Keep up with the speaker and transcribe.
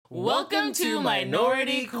Welcome to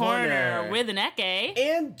Minority Corner with Aneke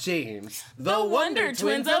and James, the Wonder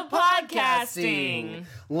Twins of podcasting.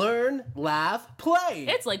 Learn, laugh, play.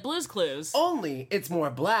 It's like Blue's Clues. Only it's more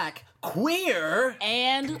black, queer,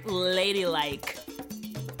 and ladylike.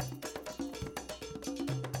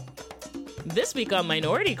 This week on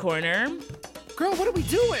Minority Corner, girl, what are we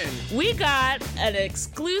doing? We got an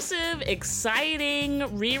exclusive,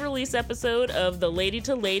 exciting re-release episode of the Lady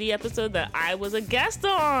to Lady episode that I was a guest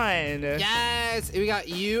on. Yes, we got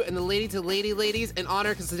you and the Lady to Lady ladies in honor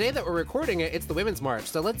because today that we're recording it, it's the Women's March.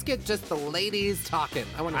 So let's get just the ladies talking.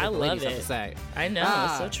 I want to hear what the ladies have to say. I know,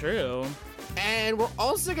 it's so true. And we're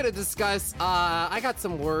also going to discuss, I got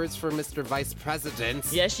some words for Mr. Vice President.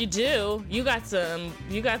 Yes, you do. You got some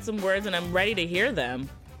words and I'm ready to hear them.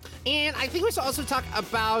 And I think we should also talk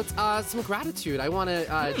about some gratitude. I want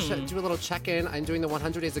to do a little check-in. I'm doing the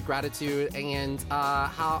 100 Days of Gratitude and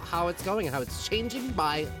how it's going and how it's changing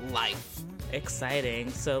my life.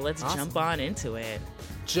 Exciting. So let's jump on into it.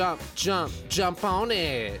 Jump on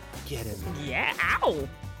it. Get in there. Yeah, ow.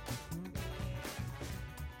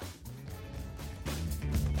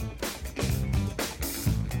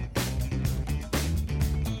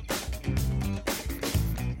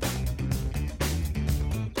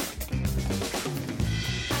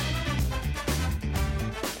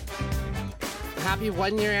 Happy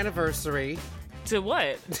 1 year anniversary. To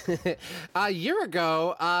what? A year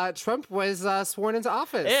ago, Trump was sworn into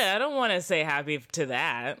office. Yeah, I don't want to say happy to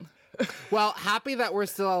that. Well, happy that we're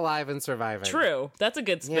still alive and surviving. True. That's a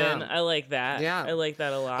good spin. Yeah. I like that. Yeah. I like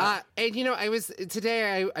that a lot. And you know, I was at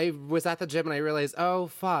the gym and I realized, oh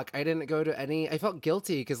fuck, I didn't go to any. I felt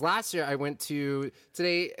guilty because last year I went to.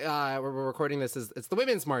 Today, where we're recording this, it's the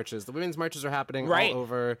women's marches. The women's marches are happening all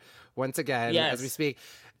over once again as we speak.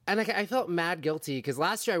 And I felt mad guilty because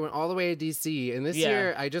last year I went all the way to DC, and this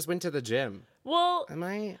year I just went to the gym. Well, am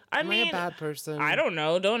I a bad person? I don't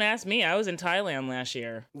know. Don't ask me. I was in Thailand last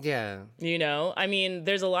year. Yeah. You know, I mean,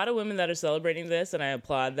 there's a lot of women that are celebrating this, and I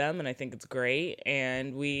applaud them, and I think it's great.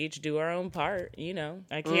 And we each do our own part. You know,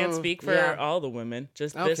 I can't speak for all the women.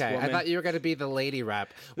 Just this woman. I thought you were going to be the lady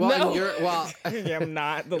rep. Well, no. I'm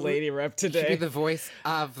not the lady rep today. You should be the voice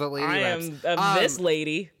of the lady reps. I am this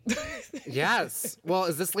lady. Yes. Well,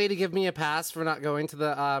 is this lady give me a pass for not going to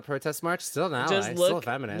the protest march? Still now. Still a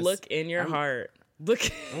feminist. Look in your heart. Look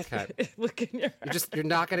in your heart. You're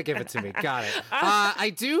not going to give it to me. Got it. I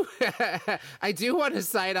do want to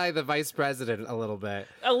side-eye the vice president a little bit.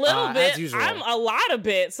 A little bit? As usual. I'm a lot of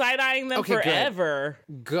bit. Side-eyeing them forever.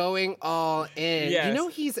 Good. Going all in. Yes. You know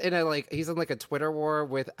he's in a Twitter war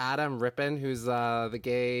with Adam Rippon, who's the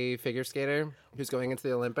gay figure skater who's going into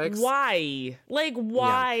the Olympics. Why? Like,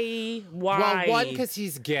 why? Yeah. Why? Well, one, because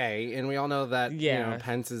he's gay, and we all know that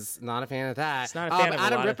Pence is not a fan of that. He's not a fan of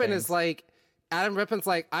Adam a lot Rippon of things. is like... Adam Rippon's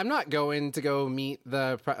like, I'm not going to go meet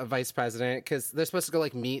the vice president because they're supposed to go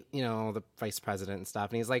meet, the vice president and stuff.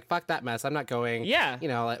 And he's like, fuck that mess. I'm not going.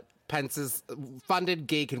 Yeah. Pence's funded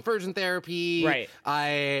gay conversion therapy. Right.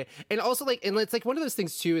 And also and it's one of those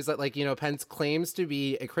things too is that Pence claims to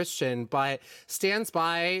be a Christian, but stands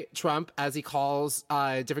by Trump as he calls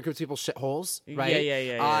different groups of people shitholes. Right.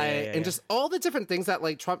 Yeah. And just all the different things that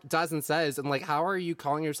Trump does and says. And how are you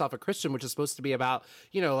calling yourself a Christian, which is supposed to be about,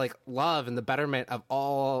 love and the betterment of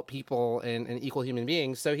all people and equal human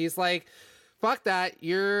beings. So he's like, fuck that,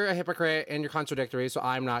 you're a hypocrite and you're contradictory, so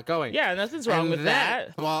I'm not going. Yeah, nothing's wrong with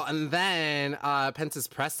that. Well, and then Pence's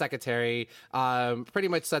press secretary pretty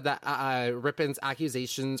much said that Rippon's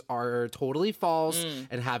accusations are totally false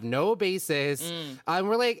and have no basis. And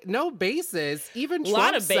we're like, no basis? Even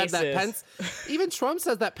Trump said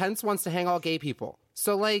that Pence wants to hang all gay people.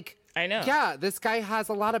 So I know. Yeah, this guy has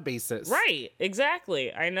a lot of basis. Right,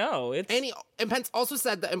 exactly. I know. And Pence also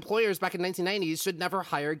said that employers back in 1990s should never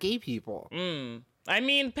hire gay people. I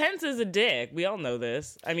mean, Pence is a dick. We all know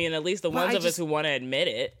this. I mean, at least the ones of us who want to admit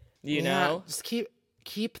it, you know? Just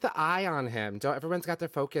keep the eye on him. Everyone's got their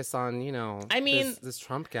focus on, this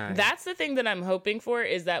Trump guy. That's the thing that I'm hoping for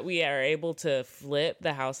is that we are able to flip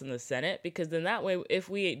the House and the Senate because then that way, if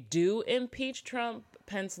we do impeach Trump,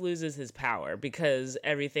 Pence loses his power because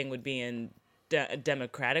everything would be in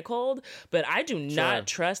Democratic hold. But I do not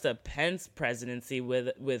trust a Pence presidency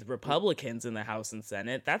with Republicans in the House and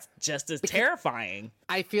Senate. That's just as terrifying.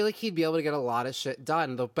 I feel like he'd be able to get a lot of shit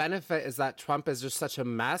done. The benefit is that Trump is just such a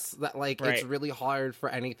mess that it's really hard for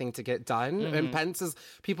anything to get done. And Pence's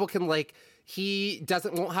people can he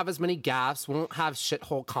won't have as many gaffes, won't have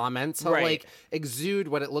shithole comments. He'll exude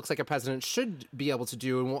what it looks like a president should be able to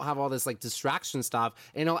do and won't have all this distraction stuff.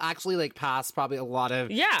 And he'll actually pass probably a lot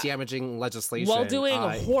of damaging legislation. While doing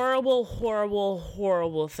horrible, horrible,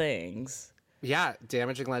 horrible things. Yeah,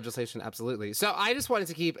 damaging legislation, absolutely. So I just wanted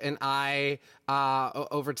to keep an eye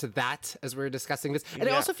over to that as we were discussing this. And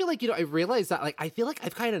I also feel like, I realized that, like, I feel like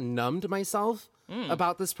I've kind of numbed myself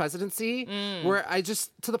about this presidency, where I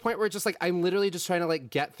just, to the point where just, like, I'm literally just trying to, like,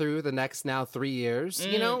 get through the next now 3 years,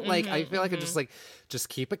 Like, I feel like I'm just, like, just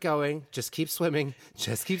keep it going, just keep swimming,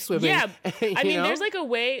 just keep swimming. Yeah, I mean, there's, like, a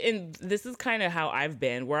way, and this is kind of how I've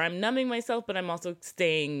been, where I'm numbing myself, but I'm also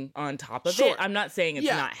staying on top of it. I'm not saying it's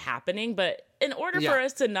not happening, but in order for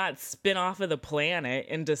us to not spin off of the planet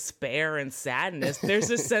in despair and sadness, there's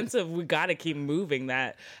this sense of we got to keep moving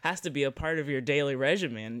that has to be a part of your daily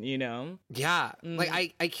regimen, Yeah.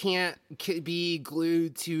 Like, I can't be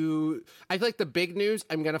glued to... I feel like the big news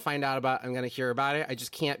I'm going to find out about, I'm going to hear about it. I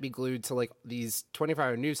just can't be glued to, like, these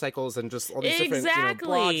 24-hour news cycles and just all these different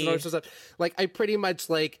blogs and all sorts of stuff. Like, I pretty much,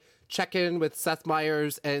 like... check in with Seth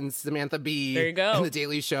Meyers and Samantha Bee there you go. and The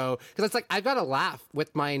Daily Show. Because it's like, I've got to laugh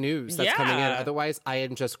with my news that's coming in. Otherwise, I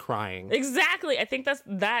am just crying. Exactly. I think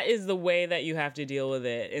that is the way that you have to deal with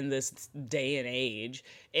it in this day and age.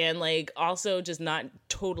 And, like, also just not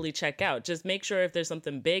totally check out. Just make sure if there's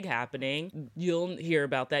something big happening, you'll hear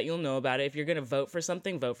about that. You'll know about it. If you're going to vote for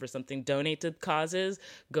something, vote for something. Donate to causes.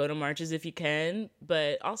 Go to marches if you can.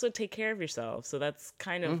 But also take care of yourself. So that's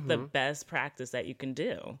kind of the best practice that you can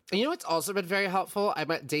do. And you know what's also been very helpful? I'm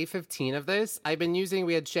at day 15 of this.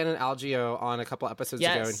 We had Shannon Algeo on a couple episodes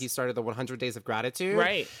ago, and he started the 100 Days of Gratitude.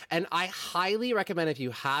 Right. And I highly recommend, if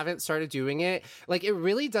you haven't started doing it, like, it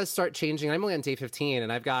really does start changing. I'm only on day 15,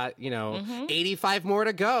 and I've got, 85 more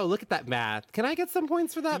to go. Look at that math. Can I get some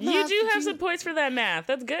points for that math? You do have some points for that math.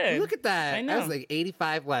 That's good. Look at that. I know. I was like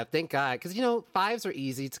 85 left. Thank God. Because, fives are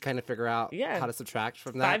easy to kind of figure out how to subtract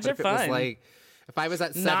from that. Fives are fun. If I was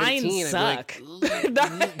at 17, Nines suck. I'd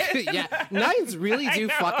be like, yeah, nines really do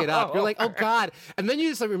fuck it up. You're like, oh God. And then you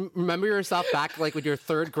just remember yourself back, like, with your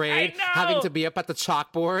third grade, having to be up at the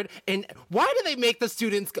chalkboard. And why do they make the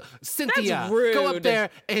students, Cynthia, go up there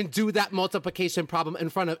and do that multiplication problem in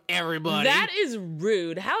front of everybody? That is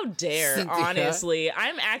rude. How dare, Cynthia. Honestly.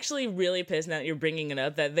 I'm actually really pissed now that you're bringing it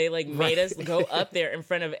up, that they, like, made us go up there in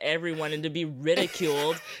front of everyone and to be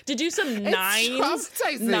ridiculed, to do some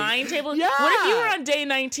nine table. Yeah. What if you were on day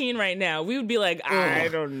 19 right now? We would be like, I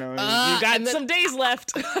don't know. You got some days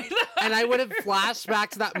left. And I would have flashed back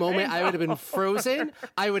to that moment. I would have been frozen.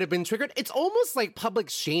 I would have been triggered. It's almost like public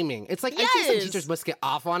shaming. It's like, I think some teachers must get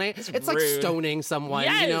off on it. It's like stoning someone,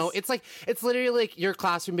 It's like, it's literally like your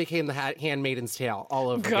classroom became the Handmaid's Tale all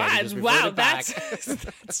over again. God, wow, that's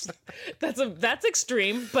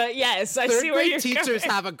extreme. But yes, I see where you're going. Third grade teachers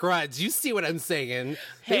have a grudge. You see what I'm saying?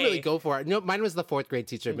 They really go for it. No, mine was the fourth grade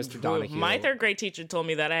teacher, Mr. Donahue. My third grade teacher told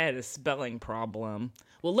me that I had a spelling problem.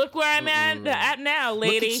 Well, look where I'm at now,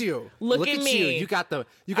 lady. Look at you. Look at me. You got the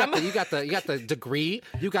degree.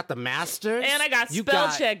 You got the master's. And I got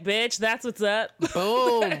spell check, bitch. That's what's up.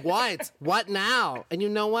 Boom. What now? And you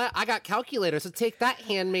know what? I got calculator. So take that,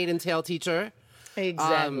 Handmaid's Tale teacher.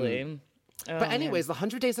 Exactly. But anyways, the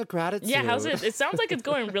 100 Days of Gratitude. Yeah, how's it? It sounds like it's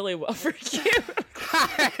going really well for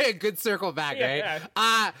you. Good circle back, right?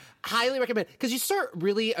 Yeah. Highly recommend, because you start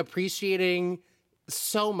really appreciating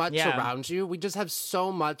so much around you. We just have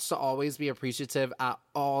so much to always be appreciative at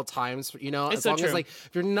all times, it's as so long true. as, like, if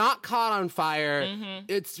you're not caught on fire,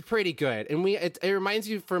 it's pretty good. And it reminds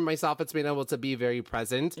you, for myself, it's being able to be very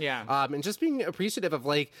present. And just being appreciative of,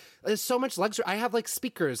 like, there's so much luxury. I have, like,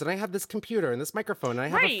 speakers, and I have this computer and this microphone, and I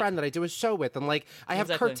have a friend that I do a show with, and, like, I have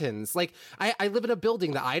curtains. Like, I live in a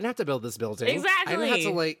building that I didn't have to build this building. Exactly. I didn't have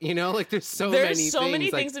to, like, like, there's so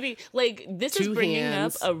many things to be, like, this is bringing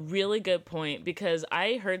up a really good point, because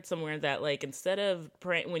I heard somewhere that, like, instead of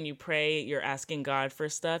when you pray, you're asking God for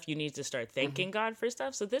stuff, you need to start thanking God for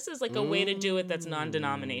stuff. So this is, like, a way to do it that's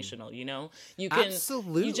non-denominational, you can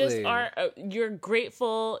absolutely, you just are you're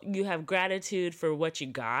grateful, you have gratitude for what you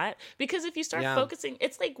got, because if you start focusing,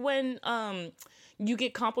 it's like when you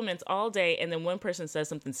get compliments all day, and then one person says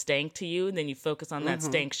something stank to you, and then you focus on that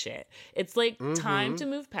stank shit. It's like time to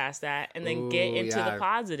move past that and then get into the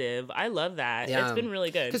positive. I love that. It's been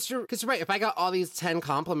really good. Because you're right. If I got all these 10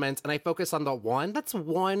 compliments and I focus on the one, that's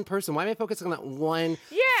one person. Why am I focusing on that one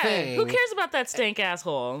thing? Who cares about that stank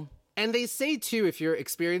asshole? And they say, too, if you're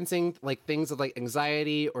experiencing, like, things of, like,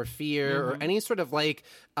 anxiety or fear or any sort of, like,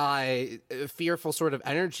 fearful sort of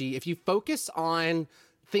energy, if you focus on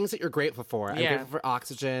things that you're grateful for. I'm grateful for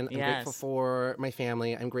oxygen. I'm grateful for my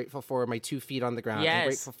family. I'm grateful for my 2 feet on the ground. I'm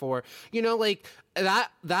grateful for, like,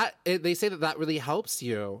 they say that really helps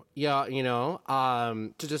you.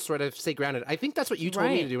 To just sort of stay grounded. I think that's what you told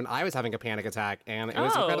me to do when I was having a panic attack, and it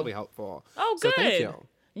was incredibly helpful. Oh, so good. Thank you.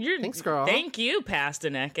 Thanks, girl. Thank you, Past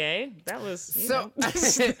Aneke. That was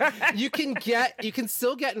you can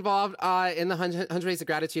still get involved in the 100 Days of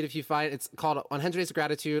Gratitude if you find it's called 100 Days of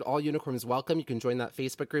Gratitude. All Unicorns Welcome. You can join that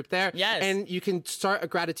Facebook group there. Yes, and you can start a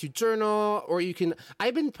gratitude journal, or you can.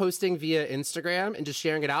 I've been posting via Instagram and just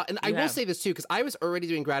sharing it out. And I will say this too, because I was already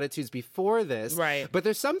doing gratitudes before this, right? But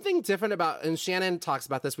there's something different about, and Shannon talks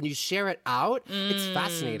about this, when you share it out, it's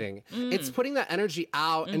fascinating. It's putting that energy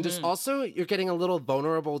out, and just also you're getting a little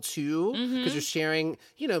vulnerable too, because you're sharing,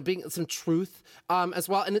 being some truth as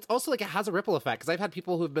well. And it's also like it has a ripple effect, because I've had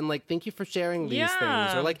people who've been like, thank you for sharing these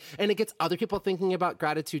things, or like, and it gets other people thinking about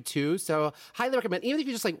gratitude too. So highly recommend, even if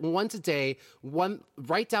you just like once a day,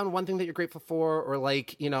 write down one thing that you're grateful for, or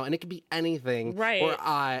like, and it could be anything, right?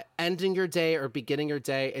 Or ending your day or beginning your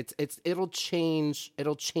day. It'll change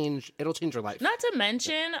your life. Not to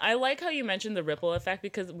mention, I like how you mentioned the ripple effect,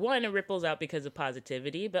 because one, it ripples out because of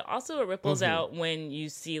positivity, but also it ripples out when you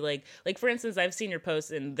see like for instance, I've seen your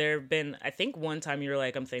posts, and there have been, I think one time you were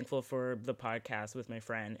like, I'm thankful for the podcast with my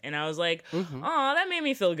friend, and I was like, oh, that made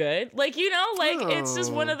me feel good. Like, it's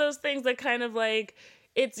just one of those things that kind of like,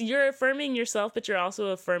 you're affirming yourself, but you're also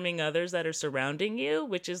affirming others that are surrounding you,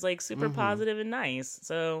 which is like super positive and nice.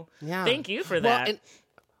 So thank you for that.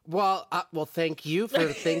 Well, thank you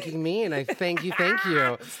for thanking me, and I thank you.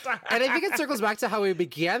 And I think it circles back to how we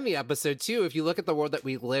began the episode, too. If you look at the world that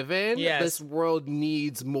we live in, this world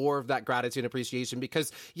needs more of that gratitude and appreciation,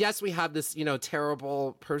 because, yes, we have this,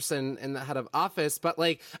 terrible person in the head of office, but,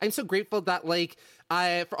 like, I'm so grateful that, like,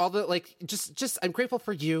 for all the, like, just I'm grateful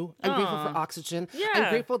for you. I'm grateful for oxygen. Yeah. I'm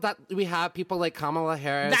grateful that we have people like Kamala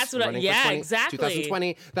Harris. That's what exactly.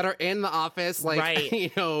 2020 that are in the office, like,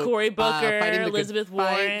 right. Cory Booker, Elizabeth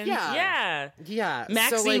Warren. Yeah.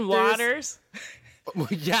 Maxine Waters.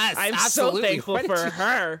 Yes, I'm absolutely. So thankful for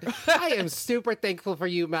her. I am super thankful for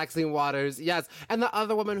you, Maxine Waters. Yes, and the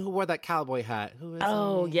other woman who wore that cowboy hat. Who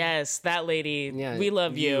is? Yes, that lady. Yeah, we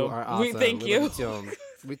love you. You are awesome. We thank you.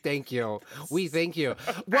 We thank you. We thank you.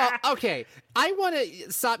 Well, okay. I want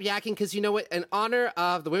to stop yakking, because you know what? In honor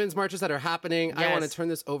of the women's marches that are happening, I want to turn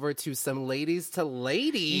this over to some ladies to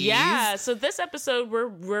ladies. Yeah. So this episode, we're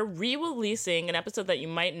re-releasing an episode that you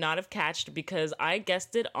might not have catched, because I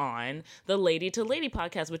guested on the Lady to Lady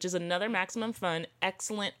podcast, which is another Maximum Fun,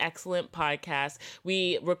 excellent podcast.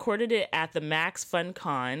 We recorded it at the Max Fun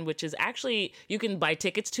Con, which is actually, you can buy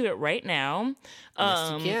tickets to it right now.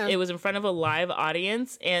 Yes, you can. It was in front of a live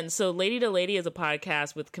audience. And so Lady to Lady is a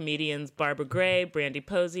podcast with comedians Barbara Gray, Brandy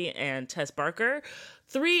Posey, and Tess Barker.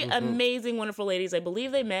 Three amazing, wonderful ladies. I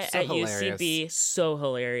believe they met at UCB. So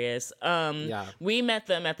hilarious. We met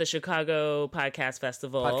them at the Chicago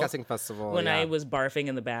Podcasting Festival. When I was barfing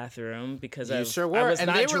in the bathroom because I was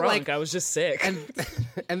not drunk. I was just sick.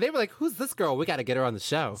 And they were like, who's this girl? We got to get her on the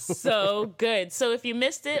show. So good. So if you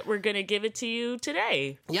missed it, we're going to give it to you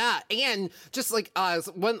today. Yeah. And just like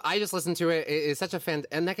when I just listened to it, it's such a fan.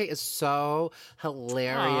 And Nneka is so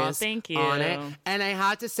hilarious. Thank you. On it. And I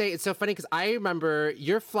have to say, it's so funny because I remember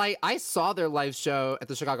your flight. I saw their live show at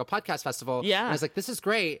the Chicago Podcast Festival. Yeah. And I was like, this is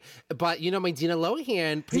great. But, my Dina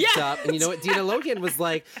Lohan picked up. And you know what? Dina Lohan was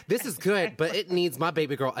like, this is good, but it needs my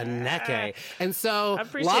baby girl, Nneka. And so,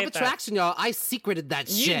 Law of Attraction, y'all, I secreted that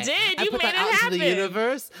shit. You did. I you put made that out happen. into the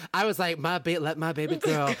universe. I was like, let my baby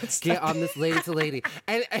girl get on this Lady to Lady.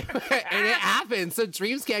 And it happened. So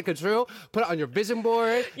dreams can't come true. Put it on your vision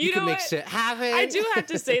board. You can make shit happen. I do have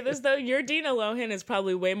to say this, though. Your Dina Lohan is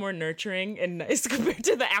probably way more nurturing and nice compared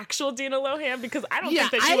to the actual Dina Lohan, because I don't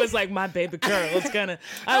think that she was like, my baby girl is gonna,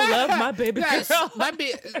 I love my baby girl.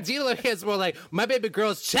 Dina Lohan's more like, my baby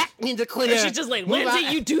girl's check need to clear. And she's just like,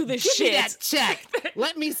 Lindsay, you do this Give shit. Me that check.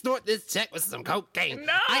 Let me snort this check with some cocaine.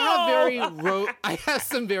 No. I have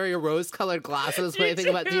some very rose-colored glasses when I think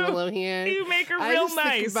about Dina Lohan. You make her real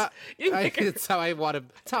nice. It's how I want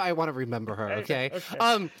to remember her. Okay.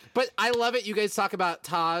 But I love it. You guys talk about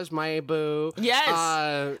Taj, my boo.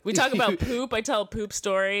 Yes. We talk about poop. I tell a poop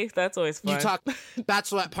story. That's always fun. You talk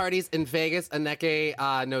bachelorette parties in Vegas.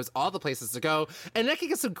 Nneka knows all the places to go. And Nneka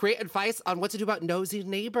gets some great advice on what to do about nosy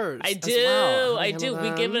neighbors. I do. I do.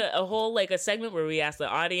 We give it a whole a segment where we ask the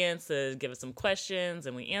audience to give us some questions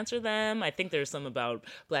and we answer them. I think there's some about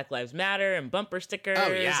Black Lives Matter and bumper stickers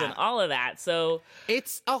and all of that. So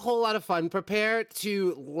it's a whole lot of fun. Prepare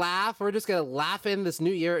to laugh. We're just gonna laugh in. This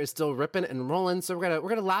new year is still ripping and rolling. So we're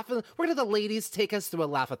gonna laugh. We're gonna have the ladies take us through a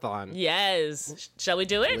laugh-a-thon. Yes. Shall we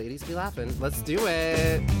do it? Ladies be laughing. Let's do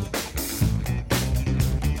it.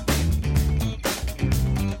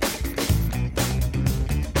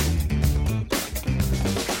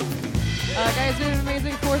 Guys, we have an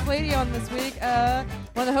amazing fourth lady on this week.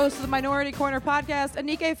 One of the hosts of the Minority Corner podcast,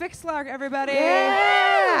 Anike Fixlark, everybody.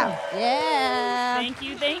 Yeah. Thank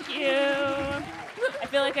you. I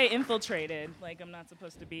feel like I infiltrated. Like I'm not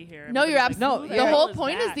supposed to be here. No, you're absolutely. No, the whole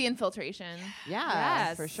point is the infiltration. Yeah,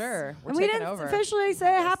 Yes. for sure. We're And we taking didn't over. officially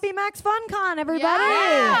say Happy Max FunCon, everybody.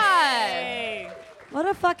 Yeah. Hey. What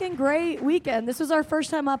a fucking great weekend. This was our first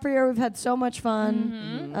time up here. We've had so much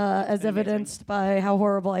fun, as evidenced by how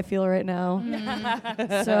horrible I feel right now.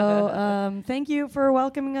 So thank you for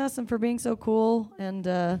welcoming us and for being so cool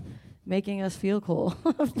and making us feel cool.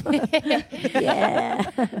 Yeah.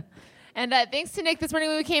 And thanks to Nick this morning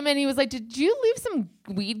when we came in, he was like, "Did you leave some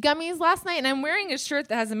weed gummies last night?" And I'm wearing a shirt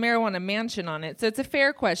that has a marijuana mansion on it, so it's a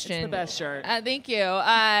fair question. It's the best shirt. Thank you.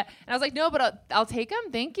 And I was like, "No, but I'll take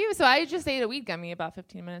them. Thank you." So I just ate a weed gummy about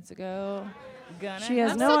 15 minutes ago. She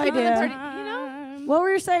has I'm no still keeping the idea. party, you know? What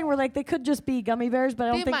were you saying? We're like, they could just be gummy bears, but I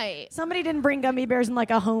don't They think might. somebody didn't bring gummy bears in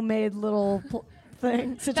like a homemade little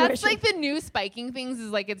thing situation. That's like the new spiking things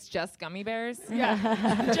is like it's just gummy bears. Yeah.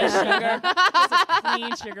 Just sugar. Just a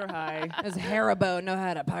clean sugar high. Does Haribo know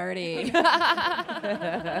how to party?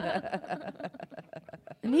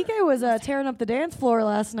 Anike was tearing up the dance floor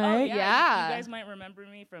last night. Yeah. You guys might remember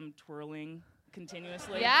me from twirling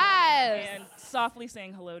continuously. Yes. And softly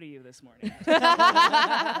saying hello to you this morning.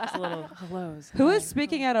 Just a little hellos. Who is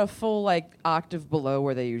speaking at a full octave below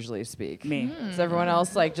where they usually speak? Me. Is everyone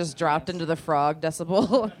else just dropped into the frog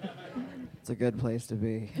decibel? It's a good place to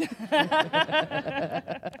be.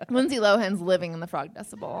 Lindsay Lohan's living in the frog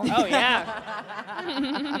decibel. Oh, yeah.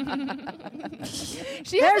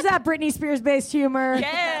 There's that Britney Spears based humor.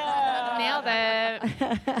 Yeah. Nailed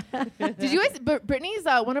it. Did you guys? But Britney's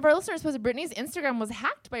one of our listeners posted Britney's Instagram was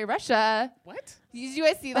hacked by Russia. What? Did you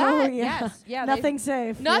guys see that? Oh yeah, Yes, yeah, nothing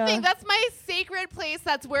safe. Nothing. Yeah. That's my sacred place.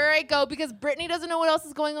 That's where I go because Britney doesn't know what else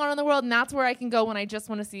is going on in the world, and that's where I can go when I just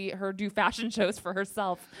want to see her do fashion shows for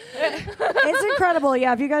herself. It's incredible.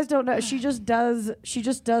 Yeah, if you guys don't know, she just does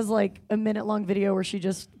like a minute-long video where she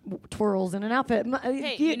just twirls in an outfit.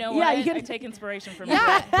 Hey, you know yeah, what? you can I take inspiration from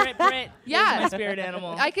Yeah. Brit Yeah. is my spirit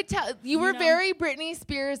animal. I could tell you were know? very Britney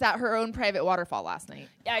Spears at her own private waterfall last night.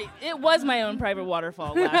 It was my own private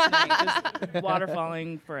waterfall last night. Just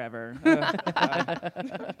waterfalling forever.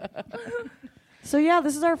 So yeah,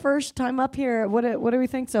 this is our first time up here. What do we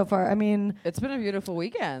think so far? I mean, It's been a beautiful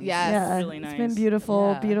weekend. Yes. yeah, really it's nice. been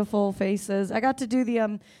beautiful, Yeah. beautiful faces. I got to do the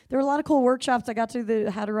there were a lot of cool workshops. I got to do the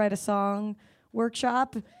How to Write a Song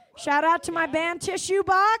workshop. Shout out to my band Tissue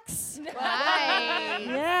Box. Nice.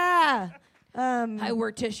 Yeah. Hi,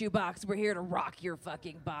 we're Tissue Box. We're here to rock your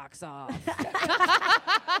fucking box off.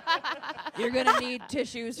 You're gonna need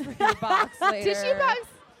tissues for your box later. Tissue box.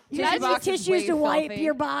 You Tissue guys use box is tissues way to wipe filthy.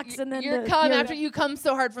 your box and then You're the- come your- after you come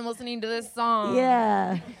so hard from listening to this song.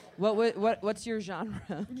 Yeah. What's your genre?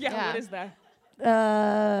 Yeah, what is that?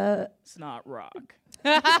 Snot rock.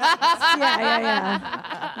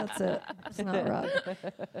 Yeah. That's it. It's not rock.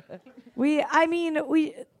 We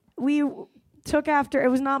took after. It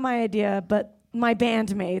was not my idea, but my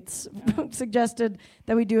bandmates suggested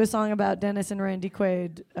that we do a song about Dennis and Randy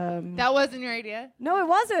Quaid. That wasn't your idea. No, it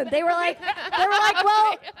wasn't. They were like,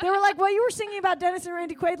 well, you were singing about Dennis and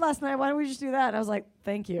Randy Quaid last night. Why don't we just do that? And I was like,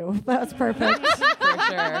 thank you. That's perfect. For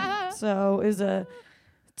sure. So it was a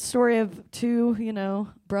story of two,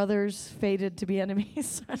 brothers fated to be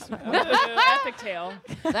enemies. Epic tale.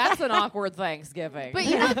 That's an awkward Thanksgiving. But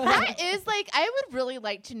that is I would really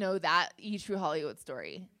like to know that True Hollywood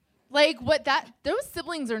story. Those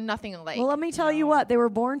siblings are nothing alike. Well, let me tell you what. They were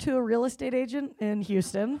born to a real estate agent in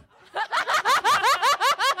Houston.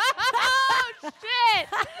 Oh shit!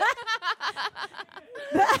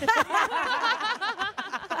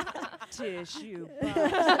 Tissue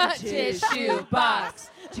Tissue box.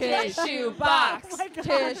 Tissue box.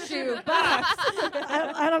 Tissue box.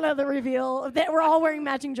 I don't know the reveal. They were all wearing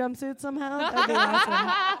matching jumpsuits somehow. That'd be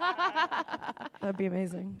awesome. That'd be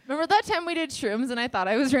amazing. Remember that time we did shrooms and I thought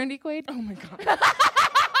I was Randy Quaid? Oh my god.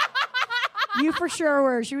 You for sure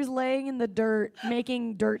were. She was laying in the dirt,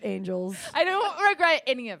 making dirt angels. I don't regret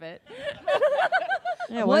any of it.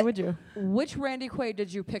 Yeah, why What- would you? Which Randy Quaid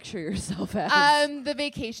did you picture yourself as? The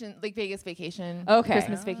vacation, Vegas vacation. Okay.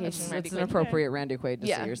 Christmas vacation. Randy That's an Quaid. appropriate Randy Quaid to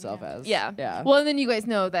Yeah. see yourself as. Yeah. Yeah. Well, and then you guys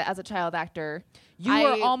know that as a child actor, You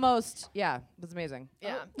were almost, that's amazing.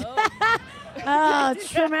 yeah. Oh,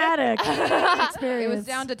 it's traumatic experience. It was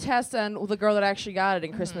down to Tessa and the girl that actually got it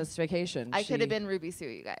in Christmas Vacation. I could have been Ruby Sue,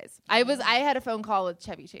 you guys. I had a phone call with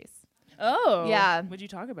Chevy Chase. Oh. Yeah. What'd you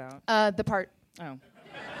talk about? The part. Oh.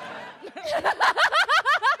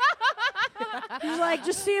 He's like,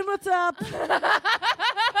 just seeing what's up.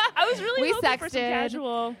 I I was really We hoping for some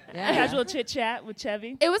sexted. casual chit chat with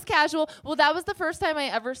Chevy. It was casual. Well, that was the first time I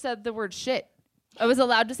ever said the word shit. I was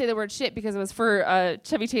allowed to say the word shit because it was for a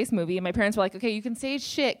Chevy Chase movie, and my parents were like, "Okay, you can say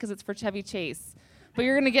shit because it's for Chevy Chase, but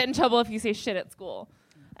you're gonna get in trouble if you say shit at school."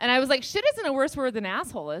 And I was like, "Shit isn't a worse word than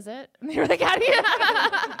asshole, is it?" And they were like, "How do you?"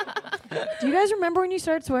 Do you guys remember when you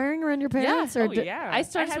started swearing around your parents? Oh, Or yeah. I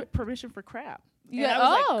started had permission for crap. Yeah. And I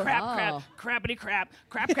was Oh. like, crap, crappity crap,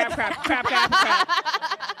 crap.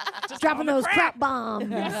 Just dropping call those it crap bombs.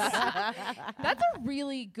 That's a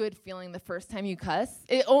really good feeling the first time you cuss.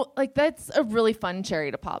 That's a really fun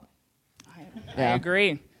cherry to pop. I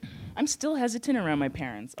agree. I'm still hesitant around my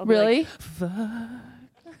parents. I'll be Really? like, fuck.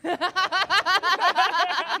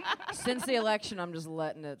 Since the election, I'm just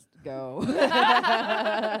letting it go. Fuck,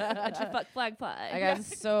 flag. I got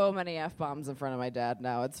so many F-bombs in front of my dad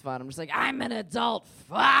now. It's fun. I'm just like, I'm an adult.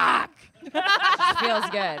 Fuck. Feels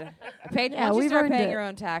good. Once you we've start earned paying it. your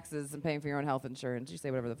own taxes and paying for your own health insurance, you say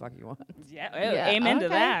whatever the fuck you want. Yeah, amen to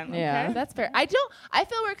that. Yeah. Okay, that's fair. I feel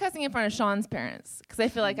weird cussing in front of Sean's parents because I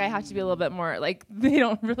feel like I have to be a little bit more like they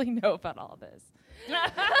don't really know about all this.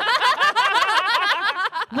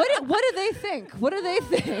 What do they think? What do they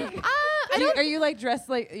think? Are you like dressed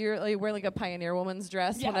like you're like wearing like a pioneer woman's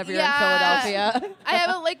dress whenever you're in Philadelphia? I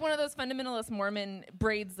have like one of those fundamentalist Mormon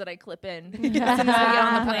braids that I clip in as soon as we get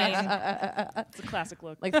on the plane. It's a classic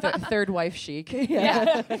look. Like third wife chic.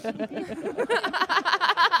 Yeah.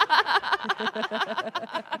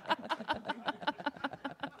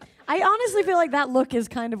 I honestly feel like that look is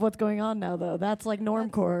kind of what's going on now, though. That's like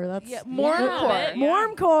normcore. That's Normcore.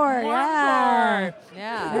 Normcore. Yeah.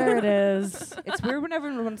 Yeah. There it is. It's weird when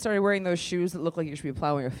everyone started wearing those shoes that look like you should be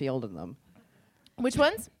plowing a field in them. Which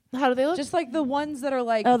ones? How do they look? Just like the ones that are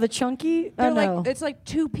like Oh, the chunky? they're Oh, like no. it's like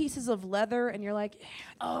two pieces of leather and you're like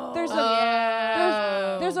there's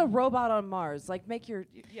a robot on Mars. Like make your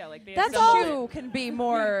like they That's assemble all- shoe can be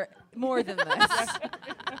more than this.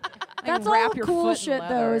 That's wrap all your cool foot in shit,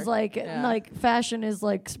 though, leather. is like, Yeah. like fashion is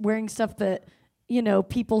like wearing stuff that, you know,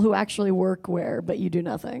 people who actually work wear, but you do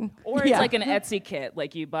nothing. Or it's like an Etsy kit.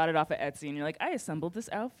 Like you bought it off of Etsy and you're like, I assembled this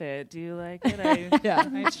outfit. Do you like it?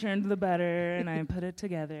 I churned the butter and I put it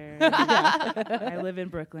together. I live in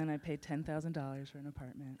Brooklyn. I paid $10,000 for an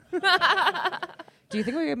apartment. Do you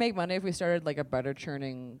think we could make money if we started like a butter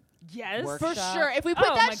churning Yes. workshop? For sure. If we put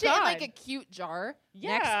Oh that my shit in like God. a cute jar.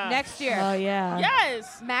 Yeah. Next year? Oh, yeah.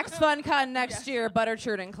 Yes. Max FunCon next year, butter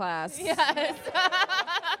churning class. Yes.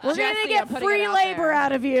 We're Jesse, going to get I'm putting free it out labor there.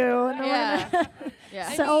 out of you. And we're Yeah. gonna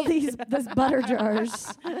Yeah. sell these butter jars.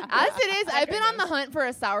 As it is, I've been on the hunt for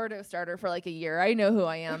a sourdough starter for like a year. I know who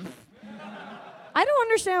I am. I don't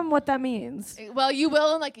understand what that means. Well, you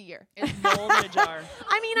will in like a year. It's mold in a jar.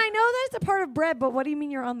 I mean, I know that's a part of bread, but what do you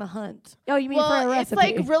mean you're on the hunt? Oh, you mean for a Well, recipe?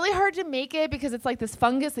 it's like really hard to make it because it's like this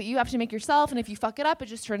fungus that you have to make yourself, and if you fuck it up, it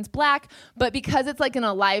just turns black. But because it's like an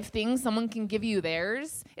alive thing, someone can give you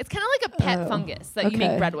theirs. It's kind of like a pet fungus that you okay.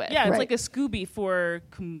 make bread with. Yeah, it's Right. like a Scooby for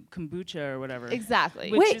kombucha or whatever.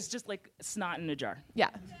 Exactly. Which Wait. is just like snot in a jar. Yeah.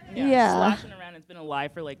 Yeah. Sloshing around. It's been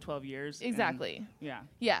alive for like 12 years. and- Exactly. Yeah.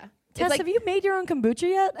 Yeah. Tess, It's like, have you made your own kombucha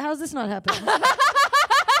yet? How's this not happening?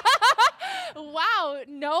 wow,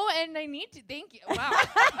 no, and I need to. Thank you. Wow.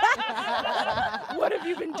 What have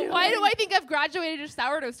you been doing? Why do I think I've graduated to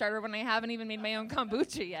sourdough starter when I haven't even made my own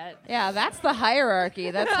kombucha yet? Yeah, that's the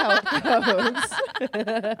hierarchy. That's how it goes.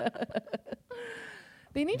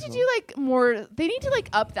 They need to do like more. They need to like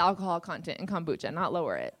up the alcohol content in kombucha, not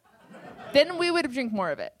lower it. Then we would drink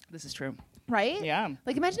more of it, This is true. right? Yeah.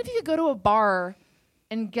 Like imagine if you could go to a bar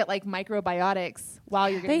and get like microbiotics while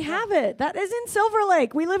you're getting They have it. That is in Silver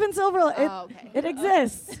Lake. We live in Silver Lake. Oh, okay. It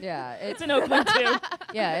exists. Yeah, It's in Oakland too.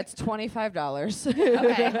 it's $25.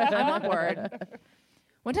 Okay, I'm on board.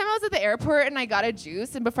 One time I was at the airport and I got a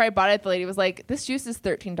juice, and before I bought it, the lady was like, "This juice is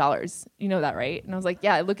 $13. You know that, right?" And I was like,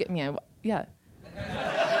 "Yeah, look at me. Yeah."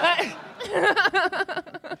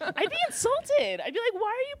 I'd be insulted. I'd be like,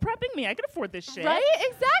 why are you prepping me? I can afford this shit. Right?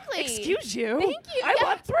 Exactly. Excuse you. Thank you. I Yeah.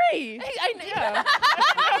 want 3. I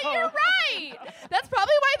know. You're right. That's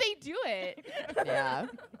probably why they do it. Yeah.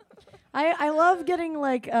 I love getting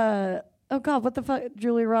like oh god, what the fuck,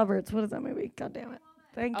 Julia Roberts? What is that movie? God damn it.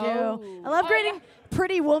 Thank you. Oh. I love Oh, getting yeah.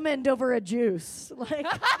 Pretty Woman over a juice. Like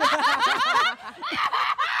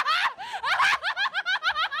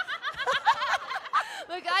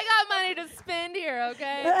Look, I got money to spend here,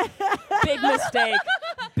 okay? Big mistake.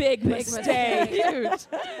 Big mistake. Huge.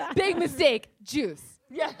 Big mistake. Juice.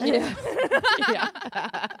 Yeah.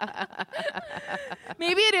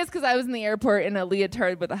 Maybe it is because I was in the airport in a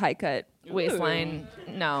leotard with a high cut waistline.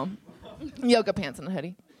 No. Yoga pants and a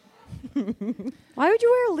hoodie. Why would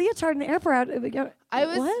you wear a leotard in the airport? I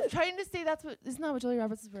was what? trying to say isn't that what Julia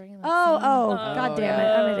Roberts is wearing in that God damn it.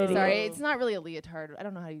 I'm an idiot. Sorry, it's not really a leotard. I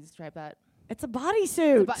don't know how to describe that. It's a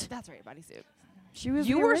bodysuit. That's right, bodysuit. She was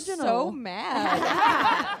You the were original. so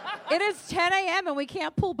mad. It is 10 a.m. and we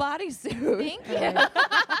can't pull bodysuit. Thank you.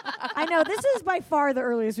 I know. This is by far the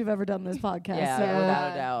earliest we've ever done this podcast. Yeah, so,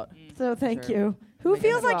 without a doubt. So thank you. Who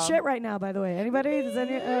feels like shit right now, by the way? Anybody? Does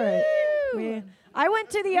any? All right. I went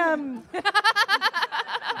to the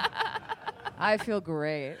I feel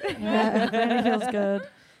great. Yeah, Brandy feels good.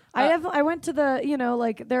 I went to the,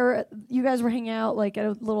 you guys were hanging out like at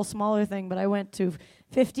a little smaller thing, but I went to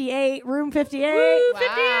 58, room 58. Woo,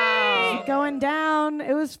 58. Going down.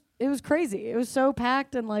 It was crazy. It was so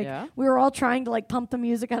packed, and we were all trying to like pump the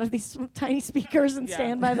music out of these tiny speakers and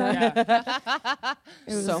stand by them.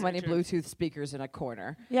 So many Bluetooth speakers in a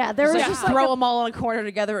corner. Yeah, there was just throw them all in a corner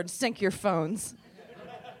together and sync your phones.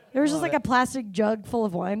 There was just like a plastic jug full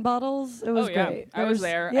of wine bottles. It was great. I was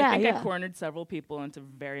there. Yeah, I think I cornered several people into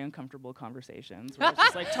very uncomfortable conversations where it's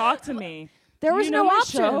just like, talk to me. There was no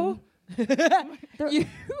option. Show?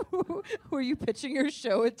 Were you pitching your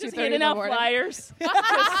show at 2:30 Just handing out flyers.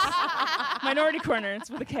 Minority Corner.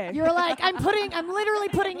 It's with a K. You were like, I'm literally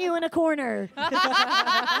putting you in a corner.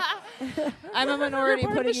 I'm a minority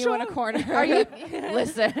putting you in a corner. Are you?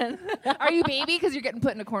 Listen. Are you baby? Because you're getting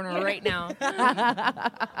put in a corner right now. I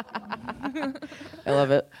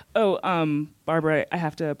love it. Oh, Barbara, I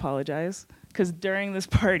have to apologize because during this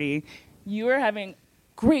party, you were having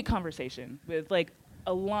great conversation with like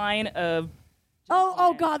a line of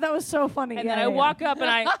oh God, that was so funny. And then I walk up and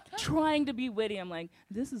I trying to be witty. I'm like,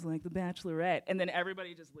 this is like The Bachelorette, and then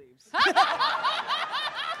everybody just leaves.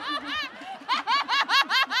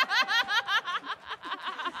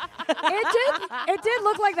 It did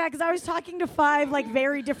look like that because I was talking to 5 like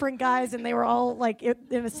very different guys, and they were all like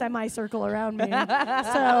in a semicircle around me. So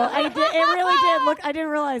it really did look. I didn't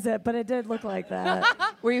realize it, but it did look like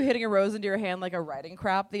that. Were you hitting a rose into your hand like a riding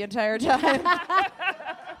crop the entire time?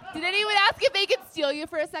 Did anyone ask if they could steal you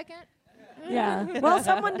for a second? Yeah. Well,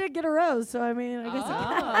 someone did get a rose, so I mean, I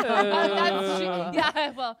guess.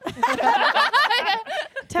 Yeah. Well.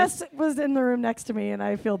 Tess was in the room next to me, and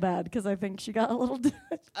I feel bad because I think she got a little.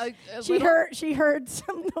 She heard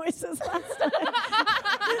some noises last time.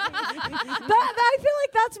 I feel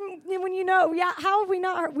like that's when you know. Yeah. How have we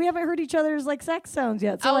not? We haven't heard each other's like sex sounds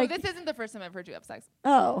yet. So this isn't the first time I've heard you have sex.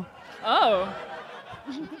 Oh. Oh.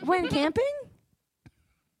 When camping?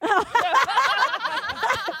 All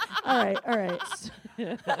right.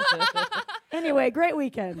 Anyway, great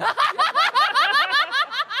weekend.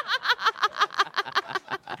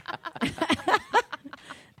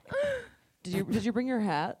 Did you bring your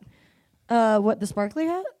hat? What, the sparkly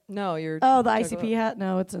hat? No, your. Oh, the ICP hat.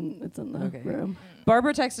 No, it's in the room.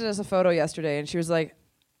 Barbara texted us a photo yesterday, and she was like,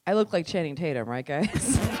 "I look like Channing Tatum, right,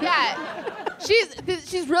 guys?" Yeah.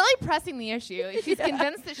 She's really pressing the issue. She's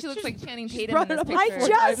convinced that she looks like Channing Tatum in this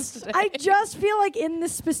picture. I just feel like in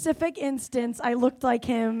this specific instance, I looked like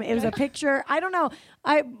him. It was a picture. I don't know.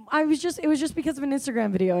 It was just because of an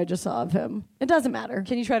Instagram video I just saw of him. It doesn't matter.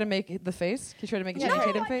 Can you try to make the face? Can you try to make a Channing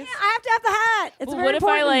Tatum face? I have to have the hat. It's very what if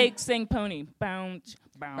important. I like sing Pony? Bounce,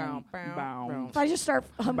 bounce, Bow, bounce. If I just start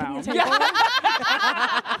humping Bow. the tempo.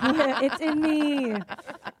 Yeah, it's in me.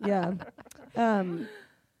 Yeah.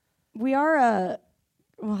 We are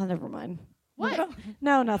well, never mind. What?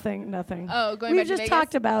 No, nothing. Oh, going we've back to just Vegas?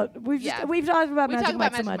 talked about we've talked about Magic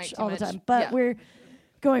Mike so much all the time, but we're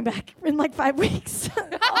going back in like 5 weeks.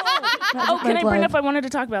 Can I bring up? I wanted to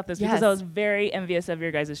talk about this because I was very envious of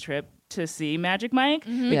your guys' trip to see Magic Mike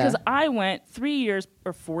because I went 3 years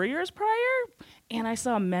or 4 years prior, and I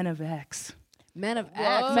saw Men of X. Men of Whoa.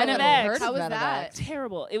 X. Men of X. How was that?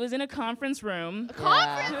 Terrible. It was in a conference room.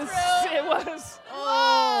 Conference room? It was.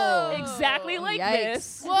 Oh. Exactly like Yikes.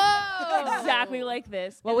 this. Whoa. Exactly like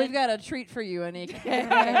this. Well, we've got a treat for you, Anika.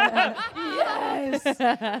 Yes.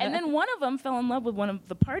 And then one of them fell in love with one of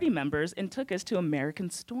the party members and took us to American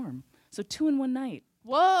Storm. So 2 in 1 night.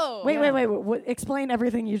 Whoa. Wait. Explain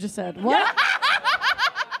everything you just said. What?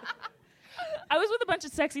 I was with a bunch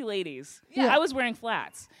of sexy ladies. Yeah. I was wearing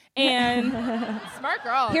flats. And Smart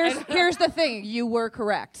girl. Here's the thing. You were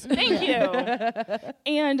correct. thank you.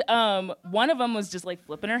 And one of them was just like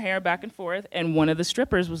flipping her hair back and forth. And one of the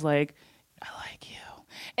strippers was like, I like you.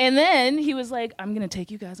 And then he was like, I'm going to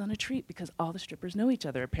take you guys on a treat because all the strippers know each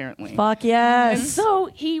other apparently. Fuck yes. And so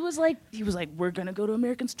he was like, we're going to go to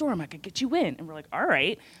American Storm. I could get you in. And we're like, all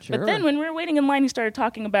right. Sure. But then when we were waiting in line, he started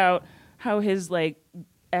talking about how his like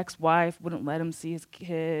ex-wife wouldn't let him see his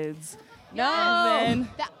kids. No. And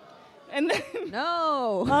then And then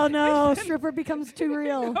No. Oh no, stripper becomes too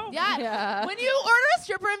real. Yeah. When you order a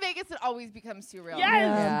stripper in Vegas, it always becomes too real. Yes.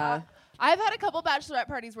 Yeah. I've had a couple bachelorette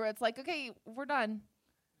parties where it's like, okay, we're done.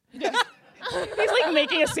 he's like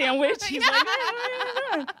making a sandwich. He's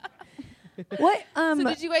like, What? So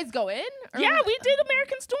did you guys go in? yeah, we did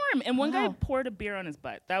American Storm, and one guy poured a beer on his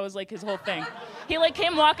butt. That was like his whole thing. He like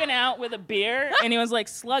came walking out with a beer, and he was like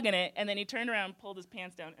slugging it, and then he turned around, pulled his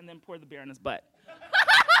pants down, and then poured the beer on his butt.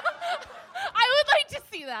 I would like to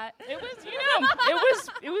see that. It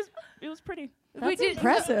was, it was pretty. That's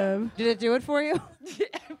impressive. Did it do it for you?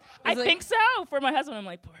 I think so. For my husband, I'm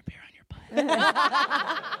like, pour a beer on your butt.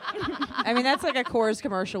 I mean, that's like a Coors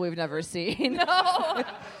commercial we've never seen. No.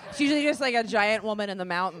 It's usually just like a giant woman in the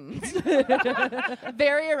mountains.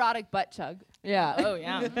 Very erotic butt chug. Yeah. Oh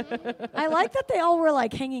yeah. I like that they all were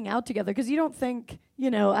like hanging out together because you don't think,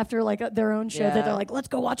 after like their own show that they're like, let's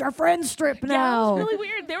go watch our friends strip Yeah, now. it was really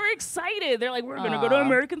weird. They were excited. They're like, we're gonna go to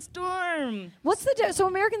American Storm. What's the so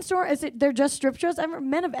American Storm? Is it they're just strip shows? I remember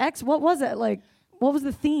Men of X. What was it like? What was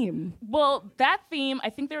the theme? Well, that theme, I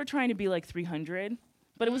think they were trying to be like 300,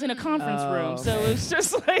 but it was in a conference room, so it was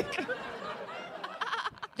just like.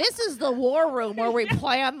 This is the war room where we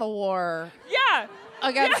plan the war Yeah.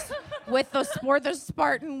 against with the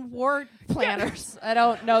Spartan war planners. I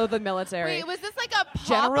don't know the military. Wait, was this like a pop-up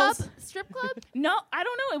Generals? strip club? No, I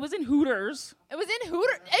don't know. It was in Hooters. It was in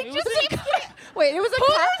Hooters. It was just in- keeps getting- Wait, it was a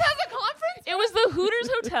Hooters has a conference? It was the Hooters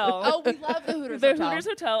Hotel. Oh, we love the Hooters The Hotel. Hooters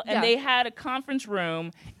Hotel, and Yeah. they had a conference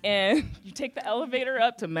room, and you take the elevator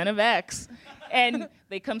up to Men of X, and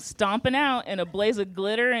they come stomping out in a blaze of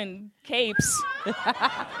glitter and capes.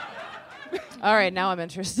 All right, now I'm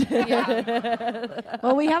interested.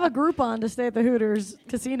 Well, we have a Groupon to stay at the Hooters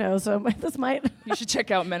casino, so this might. You should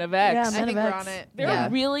check out Men of X. Yeah, I Men think of we're X. on it. They're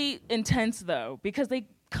really intense though, because they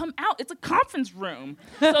come out. It's a conference room,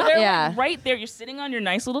 so they're Yeah. like right there. You're sitting on your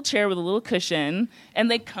nice little chair with a little cushion, and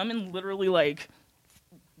they come and literally like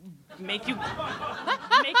make you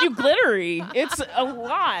glittery. It's a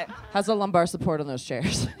lot. How's the lumbar support on those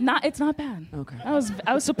chairs? It's not bad. Okay. I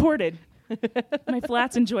was supported. My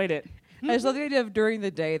flats enjoyed it. I just love the idea of during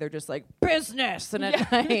the day they're just like business, and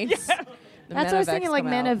at night. That's what I was thinking, like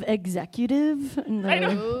Men of Executive. And I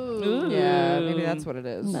know. Ooh. Yeah, maybe that's what it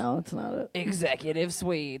is. No, it's not it. Executive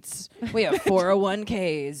suites. We have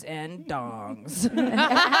 401ks and dongs.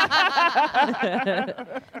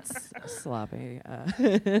 Sloppy.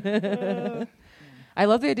 I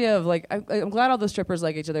love the idea of like I'm glad all the strippers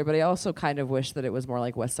like each other, but I also kind of wish that it was more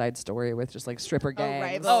like West Side Story with just like stripper gangs.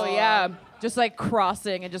 right. Oh yeah, just like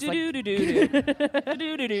crossing and just like Do do do do do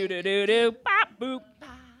do do do do do bop boop.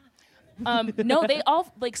 No, they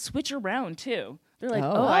all like switch around too. They're like,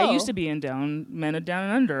 Oh. oh, I used to be in Men of Down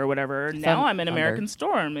and Under or whatever. Now I'm in Under. American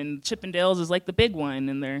Storm, and Chippendales is like the big one,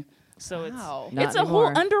 and they're so Wow. it's Not a whole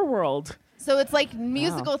anymore. underworld. So it's like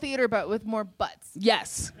musical theater, but with more butts.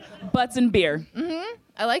 Yes, butts and beer.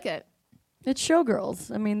 I like it. It's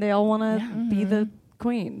showgirls. I mean, they all want to be the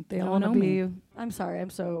queen. They all want to know be. I'm sorry, I'm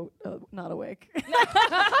so not awake.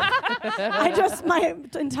 My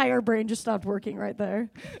entire brain just stopped working right there.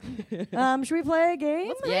 Should we play a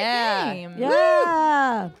game? yeah.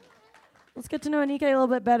 Yeah. Let's get to know Anika a little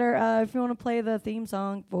bit better. If you want to play the theme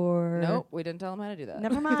song for. Nope, we didn't tell them how to do that.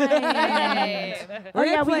 Never mind. Hey. Oh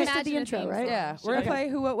yeah, we play- just did the Imagine a intro, theme right? Yeah, we're gonna play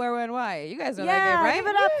Who, What, Where, When, Why. You guys know Yeah, that game, right? give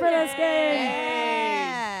it up for this game.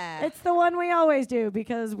 Yeah. It's the one we always do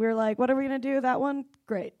because we're like, what are we gonna do? That one,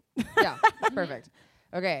 great. Yeah, perfect.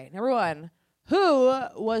 Okay, number one. Who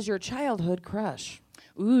was your childhood crush?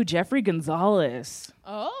 Ooh, Jeffrey Gonzalez.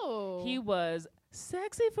 Oh. He was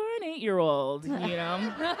sexy for an 8-year-old. You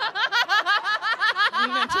know,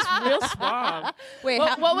 just real suave. Wait,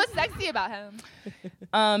 What was sexy about him?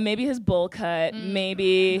 Maybe his bowl cut.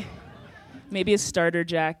 Maybe his starter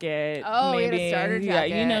jacket. Oh, he had a maybe, starter Yeah,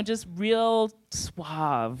 you know, jacket. just real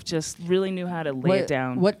suave. Just really knew how to lay it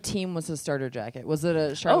down. What team was his starter jacket? Was it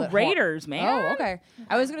a Charlotte? Oh, Raiders, man. Oh, okay.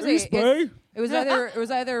 I was gonna say it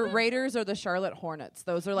was either Raiders or the Charlotte Hornets.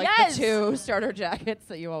 Those are like Yes. the two starter jackets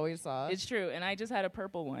that you always saw. It's true, and I just had a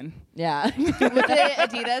purple one. Yeah. Was it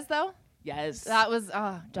Adidas though? Yes. That was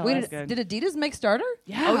Wait, good. did Adidas make starter?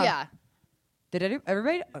 yeah. Oh yeah. Did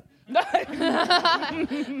everybody?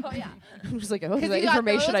 Oh yeah. I'm just like, oh, Because the you got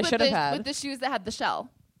information those I with should have the- had. with the shoes that had the shell.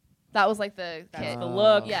 That was like the kit. the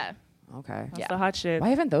look. Yeah. Okay. That's the hot shit. Why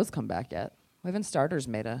haven't those come back yet? Why haven't starters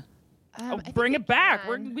made a? Oh, I think bring we it back.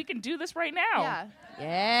 can. We can do this right now. Yeah.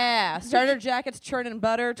 Yeah, starter jackets, churn and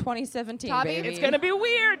butter, 2017, Tommy, baby. It's gonna be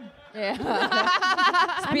weird.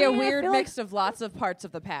 Yeah. Be a weird mix of lots of parts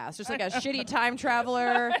of the past. Just like a shitty time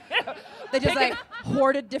traveler. They just like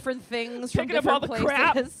hoarded different things from different up all the places.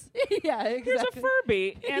 crap. Yeah, exactly. Here's a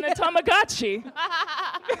Furby and a Tamagotchi.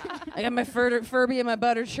 I got my Furby and my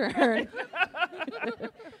butter churn.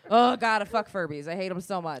 Oh God, I fuck Furbies. I hate them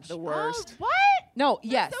so much. The worst. What? No,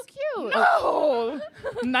 yes. So cute. Oh,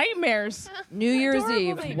 nightmares. New Year's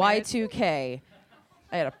Eve, nightmares. Y2K.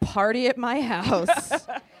 I had a party at my house,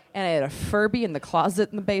 and I had a Furby in the closet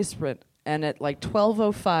in the basement. And at like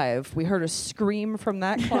 12:05, we heard a scream from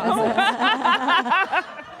that closet.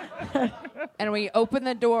 And we opened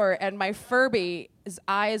the door, and my Furby's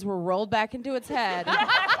eyes were rolled back into its head,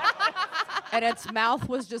 and its mouth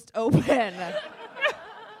was just open.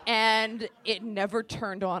 And it never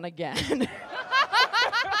turned on again.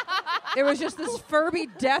 There was just this Furby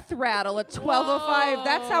death rattle at 12:05.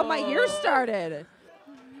 That's how my year started.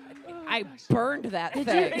 I burned that thing.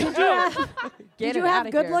 Did you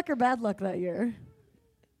have good luck or bad luck that year?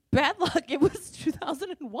 Bad luck. It was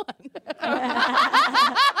 2001.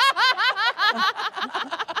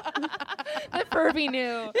 The Furby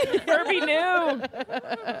knew. Furby knew.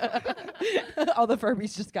 All the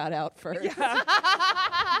Furbies just got out first. Yeah.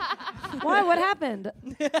 Why? What happened?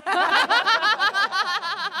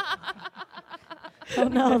 Oh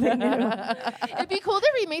no, they knew. It'd be cool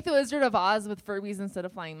to remake The Wizard of Oz with Furbies instead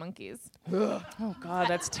of flying monkeys. Oh God,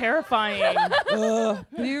 that's terrifying. Have you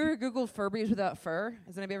ever Googled Furbies without fur?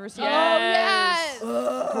 Has anybody ever seen Yes.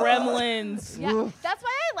 Gremlins. Yeah. That's why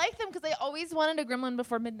I like them, because I always wanted a gremlin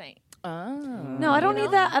before midnight. Oh. No, I don't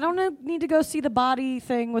need that. I don't need to go see the body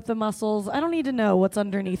thing with the muscles. I don't need to know what's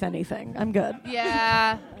underneath anything. I'm good.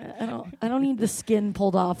 Yeah. I don't need the skin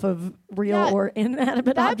pulled off of real or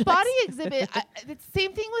inanimate That objects. body exhibit, it's the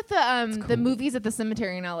same thing with the movies at the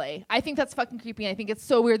cemetery in LA. I think that's fucking creepy. I think it's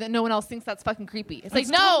so weird that no one else thinks that's fucking creepy. It's like,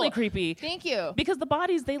 no. Totally creepy. Thank you. Because the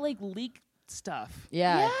bodies, they like leak stuff.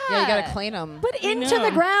 Yeah, you gotta clean them. But into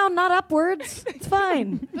the ground, not upwards. It's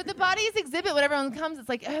fine. But the bodies exhibit, when everyone comes, it's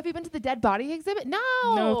like, have you been to the dead body exhibit? No.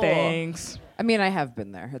 No thanks. I mean, I have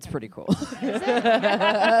been there. It's pretty cool.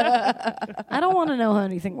 I don't want to know how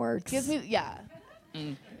anything works. Gives me, yeah.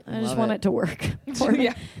 I just want it to work for me.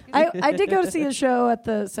 I did go see a show at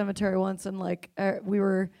the cemetery once, and like we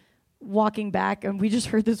were walking back, and we just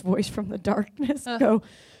heard this voice from the darkness go,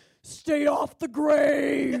 "Stay off the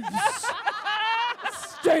graves!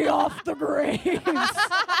 Stay off the graves!"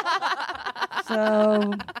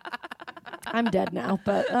 So I'm dead now,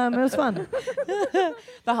 but it was fun. The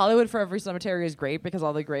Hollywood Forever Cemetery is great because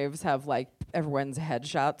all the graves have like everyone's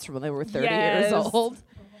headshots from when they were 30 years old.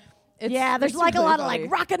 There's like a lot of like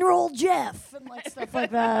rock and roll Jeff and like stuff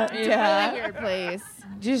like that. It's a really weird place.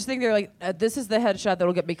 Do you just think they're like, this is the headshot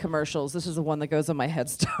that'll get me commercials. This is the one that goes on my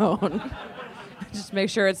headstone. Just make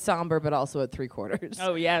sure it's somber, but also at 3/4.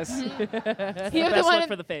 Oh yes. You have Best the one look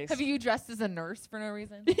for the face. Have you dressed as a nurse for no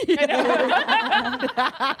reason? Do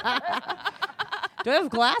I have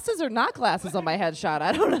glasses or not glasses on my headshot?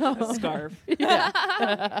 I don't know. Scarf. All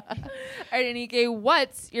right, Anike,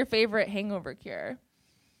 what's your favorite hangover cure?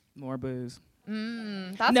 More booze.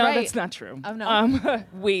 That's no, right. that's not true. Oh, no.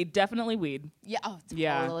 Weed, definitely weed. Yeah. Oh,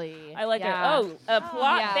 Yeah. totally. I like Yeah. it. Oh,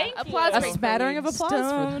 applause. Yeah. Thank Applause you. A smattering of applause for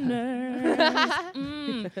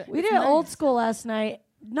that. We did old school last night,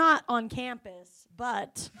 not on campus,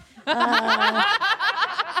 but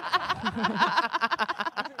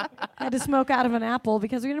had to smoke out of an apple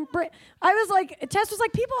because we didn't I was like, Tess was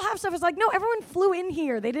like, people have stuff. It's like, no, everyone flew in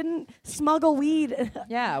here. They didn't smuggle weed.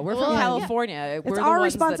 Yeah, we're from California. We're It's the our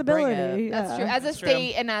ones that bring responsibility. it. That's true. As a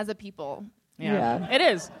state and as a people. Yeah. Yeah. It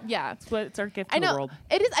is. Yeah. It's our gift to I the know world.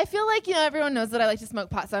 it is. I feel like, everyone knows that I like to smoke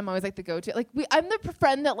pot, so I'm always like the go-to. Like I'm the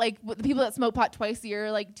friend that like the people that smoke pot twice a year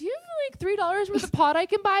are like, do you have like $3 worth of pot I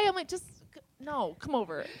can buy? I'm like, just no, come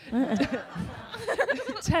over.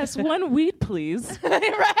 Tess, one weed, please. I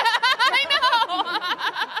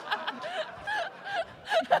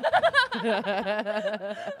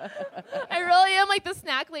really am like the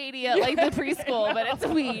snack lady at like the preschool, but it's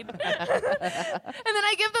weed. And then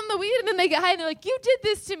I give them the weed, and then they get high, and they're like, "You did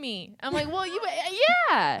this to me." I'm like, "Well, you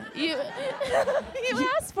asked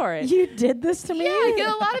for it. You did this to me? Yeah, I get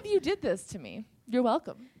a lot of you did this to me. You're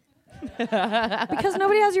welcome." Because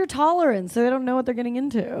nobody has your tolerance, so they don't know what they're getting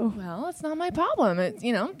into. Well, it's not my problem. It's,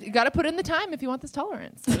 you got to put in the time if you want this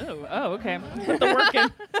tolerance. Oh, okay. Put the work in.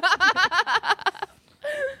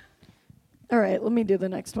 All right, let me do the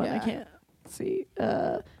next one. I Yeah. can't see.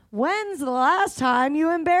 When's the last time you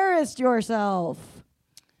embarrassed yourself?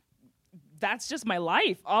 That's just my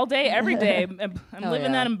life all day, every day. I'm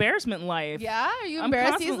living that embarrassment life. Yeah, are you I'm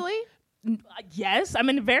embarrassed constantly- easily? Yes, I'm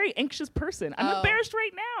a very anxious person. I'm embarrassed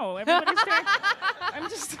right now. Everybody's staring. I'm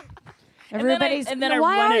just. Everybody's. And then I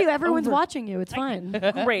why run are it you? Everyone's over. watching you. It's fine.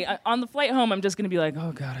 Great. On the flight home, I'm just gonna be like,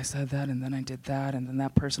 oh God, I said that, and then I did that, and then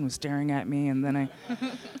that person was staring at me, and then I.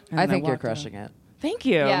 I think you're crushing it. Thank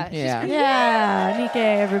you. Yeah. Yeah. Yeah, Nike,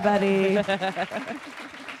 everybody.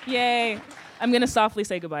 Yay. I'm gonna softly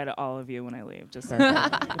say goodbye to all of you when I leave. Just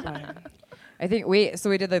goodbye. I think we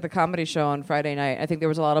did like the comedy show on Friday night. I think there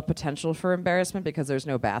was a lot of potential for embarrassment because there's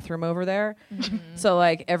no bathroom over there. So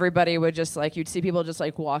like everybody would just like, you'd see people just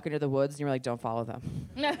like walk into the woods and you were like, don't follow them.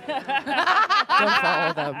 Don't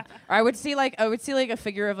follow them. Or I would see like a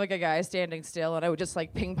figure of like a guy standing still and I would just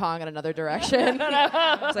like ping pong in another direction.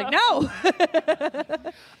 It's like, no.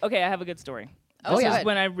 Okay, I have a good story. Oh, This yeah. is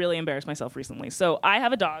when I really embarrassed myself recently. So I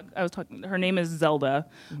have a dog. I was talking. Her name is Zelda.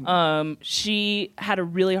 She had a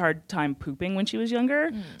really hard time pooping when she was younger.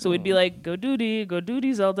 So we'd be like, go duty,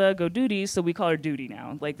 Zelda, go duty. So we call her Duty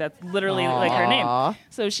now. Like that's literally like her name.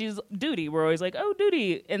 So she's Duty. We're always like, oh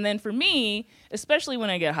Duty. And then for me, especially when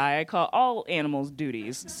I get high, I call all animals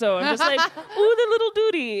duties. So I'm just like, ooh, the little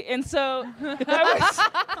Duty. And so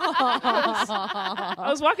I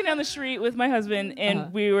was walking down the street with my husband,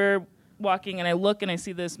 and we were walking, and I look and I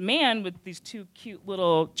see this man with these two cute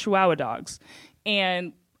little Chihuahua dogs,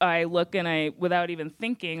 and I look and I, without even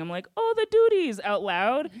thinking, I'm like, oh, the duties out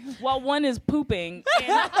loud, while one is pooping.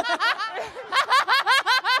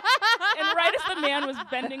 And right as the man was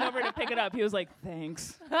bending over to pick it up, he was like,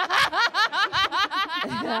 thanks.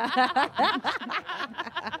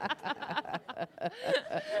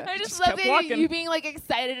 I just love kept walking. you being like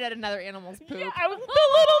excited at another animal's poop. Yeah, I was the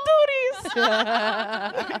little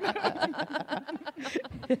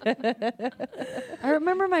duties. I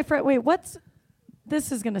remember my friend. Wait,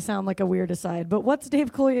 this is going to sound like a weird aside, but what's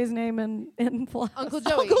Dave Collier's name in Full House? Uncle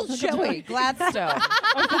Joey. Uncle Joey Gladstone.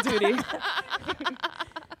 Uncle Duty.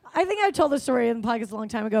 I think I told the story in the podcast a long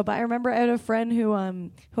time ago, but I remember I had a friend who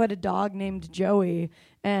had a dog named Joey,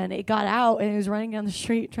 and it got out, and he was running down the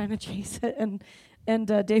street trying to chase it,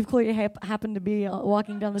 and Dave Collier happened to be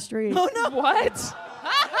walking down the street. Oh no! What?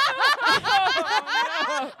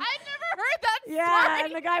 I've never heard that Yeah, story.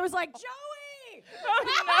 and the guy was like, Joey!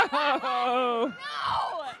 No.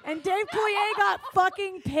 And Dave Collier got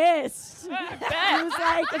fucking pissed. He was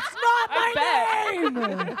like, it's not my name!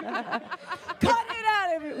 Cut it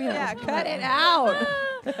out of it. Yeah, cut it out.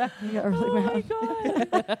 He got really mad.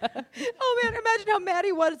 Oh man, imagine how mad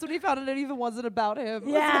he was when he found out it even wasn't about him.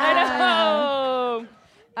 Yeah. Oh.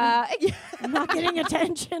 I'm not getting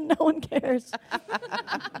attention. No one cares.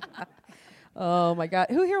 Oh my God,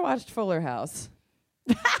 who here watched Fuller House?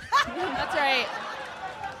 That's right.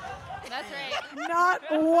 That's right. Not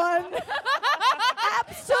one.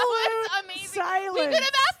 Absolute Amazing. silence. We could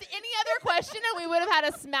have asked any other question and we would have had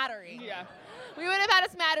a smattering. Yeah. We would have had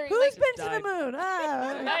a smattering. Who's like, been to the moon?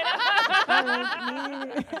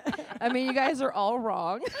 I mean, you guys are all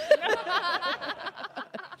wrong.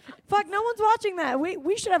 Fuck, no one's watching that.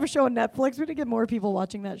 We should have a show on Netflix. We need to get more people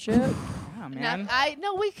watching that shit. Oh, man.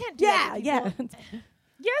 no, we can't do that. yeah.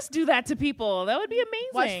 Yes, do that to people. That would be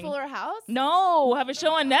Watch amazing. Fuller House? No, have a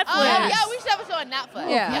show on Netflix. Oh, yeah, we should have a show on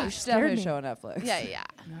Netflix. Yeah, we should have scared a me. show on Netflix. Yeah.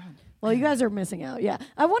 Well, you guys are missing out. Yeah.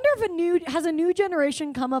 I wonder if has a new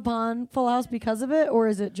generation come upon Full House because of it, or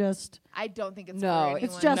is it just I don't think it's No, for it's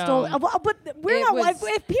anyone. just No. old? But we're It not. was-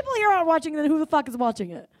 If people here aren't watching, then who the fuck is watching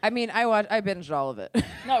it? I mean, I binged all of it.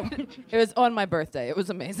 No. It was on my birthday. It was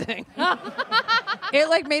amazing. It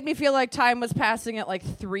like made me feel like time was passing at like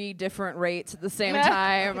 3 different rates at the same I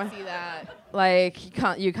time. can see that. Like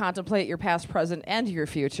you contemplate your past, present, and your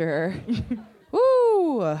future.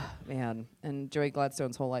 Woo, man! And Joey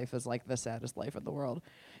Gladstone's whole life is like the saddest life in the world,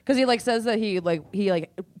 because he like says that he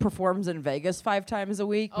performs in Vegas 5 times a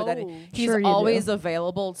week, but Oh. then he's Sure you always do.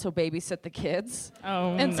 available to babysit the kids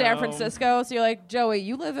Oh, in San no. Francisco. So you're like, Joey,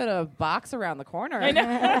 you live in a box around the corner. I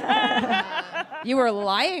know. You were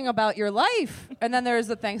lying about your life. And then there's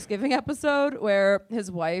the Thanksgiving episode where his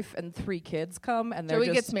wife and 3 kids come, and they're Joey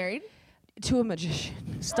just gets married? to a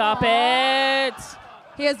magician. Stop it.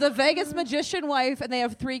 He has the Vegas magician wife, and they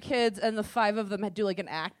have 3 kids, and the 5 of them do like an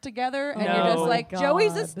act together, and you're just No. like, God.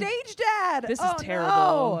 Joey's a stage dad. This is Oh, terrible.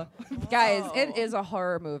 no. Guys, it is a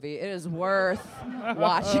horror movie. It is worth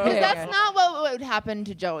watching. That's not what would happen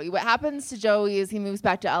to Joey. What happens to Joey is he moves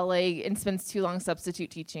back to LA and spends too long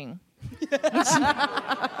substitute teaching.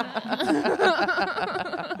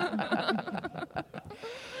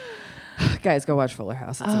 Guys, go watch Fuller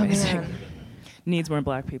House. It's amazing. Needs more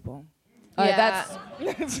black people. That's.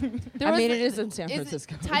 There It was- is in San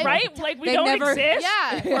Francisco. Right? Like we They don't never- exist.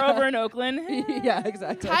 Yeah. We're over in Oakland. Yeah,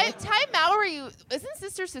 exactly. Ty Mowry, isn't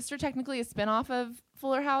Sister technically a spinoff of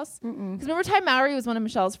Fuller House? Because remember, Ty Mowry was one of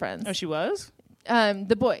Michelle's friends. Oh, she was?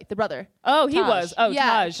 The brother. Oh, he Taj. was. Oh,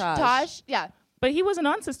 Yeah, Taj. Taj. Yeah, But he wasn't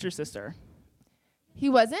on Sister. he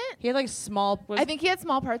wasn't. He had like small. I think he had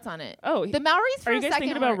small parts on it. Oh, the Mowrys for Are you a guys second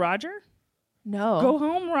thinking about were- Roger? No. Go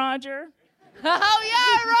home, Roger. Oh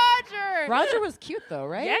yeah, Roger. Roger was cute though,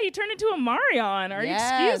 right? Yeah, he turned into a Marion. Or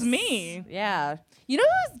excuse me. Yeah. You know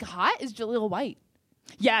who's hot is Jaleel White.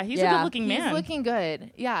 Yeah, he's a Yeah. good-looking man. He's looking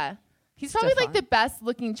good. Yeah. He's probably like the best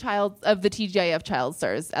looking child of the TGIF child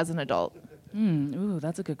stars as an adult. Ooh,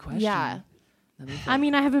 that's a good question. Yeah. I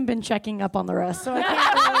mean, I haven't been checking up on the rest, so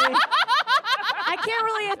I can't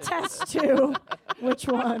really attest to which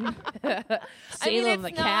one. Salem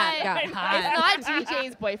the cat got It's hot. not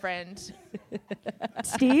DJ's boyfriend.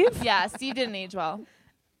 Steve? Yeah, Steve didn't age well.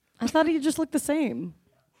 I thought he just looked the same.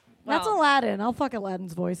 That's Well, Aladdin. I'll fuck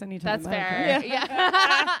Aladdin's voice anytime. That's I don't fair. care.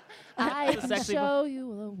 Yeah. I That's can actually show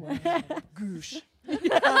you a way.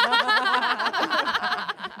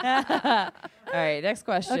 All right, next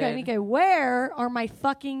question. Okay, Nikkei, where are my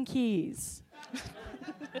fucking keys?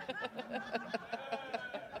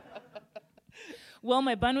 Well,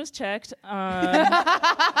 my bun was checked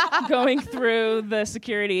going through the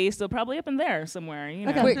security, so probably up in there somewhere. You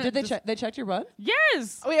know. Okay. Wait, did they check? They checked your butt?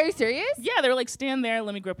 Yes. Wait, are you serious? Yeah, they were like, stand there,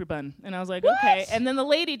 let me grip your bun. And I was like, okay. And then the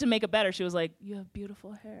lady, to make it better, she was like, you have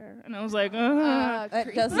beautiful hair. And I was like, That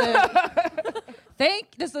creepy. doesn't. This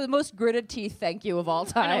is the most gritted teeth thank you of all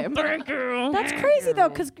time. thank you. That's crazy though,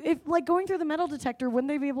 because if like going through the metal detector, wouldn't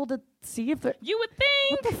they be able to see if they're? You would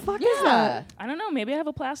What the think. fuck is that? I don't know. Maybe I have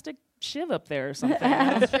a plastic shiv up there or something.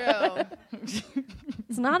 That's true.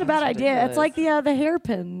 It's not a bad idea. It's like the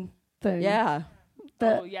hairpin thing. Yeah.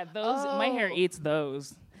 Oh, yeah, those. My hair eats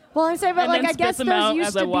those. Well, I'm saying, but And like then I guess spits them those out used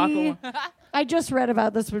as I to walk be. along. I just read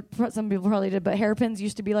about this. But some people probably did, but hairpins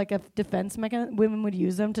used to be like a defense mechanism. Women would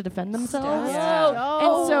use them to defend themselves. Yeah.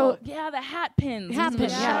 And so Yeah, the hat pins. hat pin,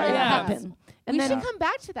 hat pin. And We then should come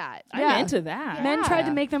back to that. I'm Yeah. into that. men tried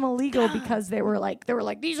to make them illegal because they were like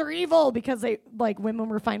these are evil because they like women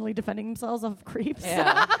were finally defending themselves of creeps.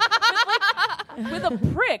 Yeah. With a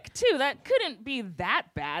prick too. That couldn't be that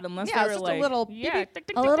bad unless Yeah, they were it's just a like little yeah, beep, tick,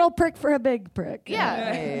 tick, A tick, little prick for a big prick.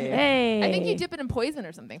 Yeah. Hey. I think you dip it in poison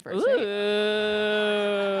or something first, tick. right?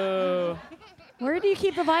 Ooh. Where do you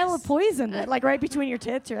keep the vial of poison? Like right between your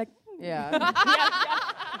tits? You're like, Yeah.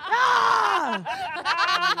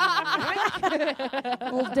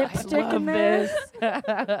 little dipstick in there.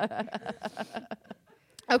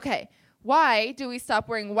 Okay. Why do we stop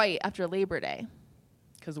wearing white after Labor Day?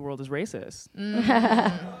 Because the world is racist.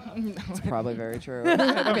 It's probably very true.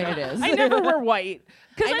 I mean, it is. I never wear white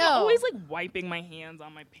because I I'm know. always like wiping my hands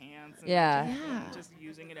on my pants. And Yeah. just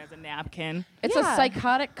using it as a napkin. It's Yeah. a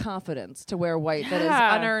psychotic confidence to wear white that is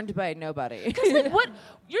Yeah. unearned by nobody. Because like what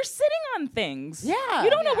you're sitting on things. Yeah.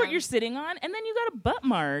 You don't know what Yeah. you're sitting on, and then you got a butt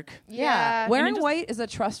mark. Yeah. Wearing just- white is a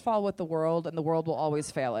trust fall with the world, and the world will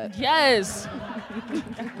always fail it. Yes.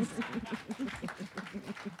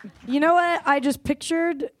 You know what I just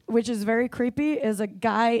pictured, which is very creepy, is a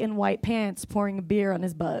guy in white pants pouring a beer on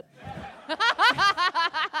his butt.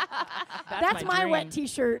 That's my dream. wet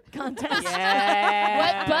t-shirt contest. Yeah.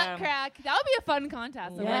 Wet butt crack. That would be a fun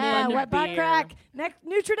contest. Yeah, Wet wet butt beer. crack. Next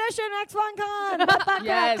new tradition, next FunCon. Wet butt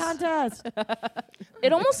Yes. crack contest.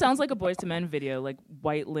 It almost sounds like a Boys to Men video, like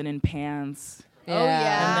white linen pants, Oh,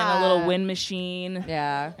 yeah. and then a little wind machine,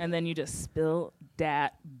 Yeah. and then you just spill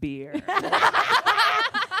that beer.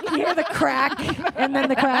 You hear the crack, and then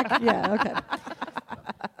the crack. Yeah, okay.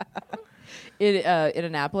 In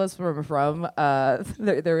Annapolis, where I'm from,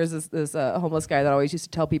 there was this homeless guy that always used to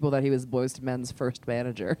tell people that he was Boys to Men's first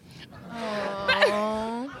manager.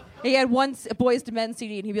 He had one Boys to Men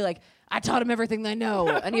CD, and he'd be like, "I taught him everything I know,"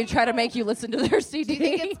 and he'd try to make you listen to their CD. Do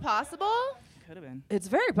you think it's possible? Could have been It's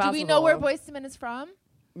very possible. Do we know where Boyz II Men is from?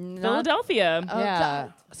 Philadelphia. Oh, Yeah.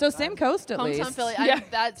 So same coast at Hometown least. Philly. Yeah.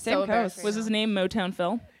 That's Same so coast. embarrassing. Was his name Motown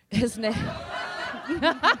Phil? His name.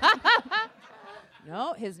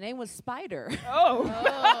 No, his name was Spider. Oh.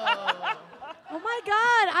 Oh my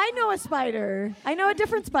God, I know a spider. I know a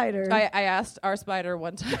different spider. I asked our spider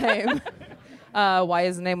one time why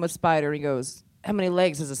his name was Spider. And he goes, "How many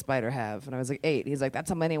legs does a spider have?" And I was like, 8. He's like, "That's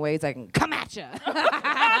how many ways I can come at you."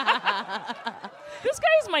 This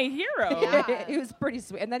guy's my hero. Yeah. He was pretty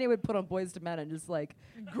sweet. And then he would put on Boys II Men and just like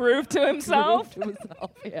Groove to himself. groove to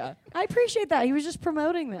himself. Yeah. I appreciate that. He was just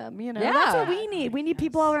promoting them, you know. Yeah. That's what we need. We need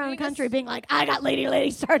people all around the country being like, I got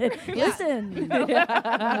Lady started. Listen.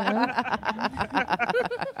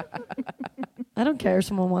 I don't care if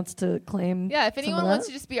someone wants to claim. Yeah, if some anyone of wants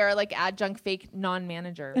that. to just be our like adjunct fake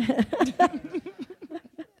non-manager.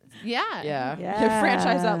 Yeah. Yeah.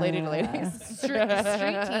 Franchise out Lady to Ladies. Street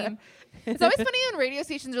team. It's always funny when radio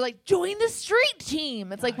stations are like, join the street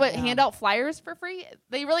team. It's like, what, hand out flyers for free?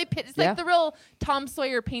 They really it's like the real Tom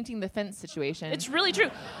Sawyer painting the fence situation. It's really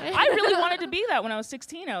true. I really wanted to be that when I was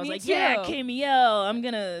 16. I was Me like, too. yeah, KMEL, I'm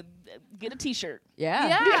going to get a T-shirt. Yeah.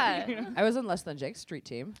 Yeah. I was in Less Than Jake's street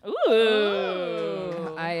team.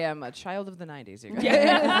 Ooh. I am a child of the 90s, you guys. It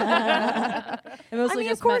I mostly mean,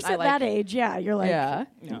 of just course, meant at that age, yeah, you're like, yeah.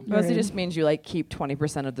 you're Mostly in. just means you like keep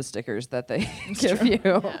 20% of the stickers that they give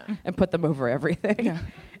you and put them over everything.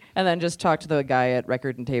 And then just talk to the guy at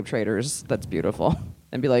Record and Tape Traders. That's beautiful.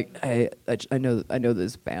 And be like, I know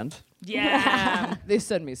this band. Yeah. They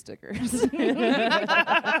send me stickers.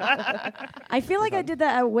 I feel like I did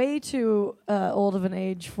that at way too old of an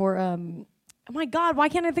age for. Oh my God! Why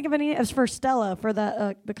can't I think of any? It was for Stella, for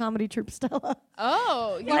the comedy troupe Stella.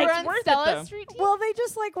 Oh, you Like, were on worth it, Stella's though. street team? Well, they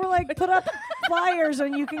just like were like put up flyers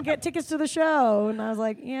and you can get tickets to the show, and I was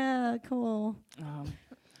like, yeah, cool.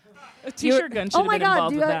 A T-shirt gun should Oh have my been God,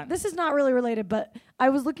 involved dude! with that. This is not really related, but I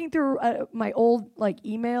was looking through my old like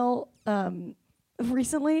email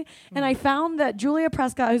recently, and I found that Julia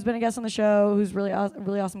Prescott, who's been a guest on the show, who's really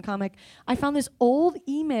awesome comic, I found this old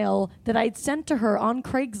email that I'd sent to her on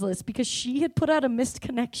Craigslist because she had put out a missed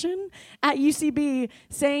connection at UCB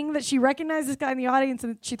saying that she recognized this guy in the audience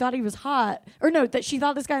and she thought he was hot, or no, that she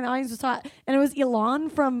thought this guy in the audience was hot, and it was Elon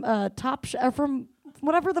from from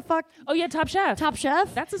whatever the fuck Oh, yeah, Top Chef. Top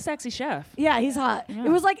Chef. That's a sexy chef. Yeah, he's hot. It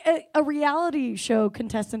was like a reality show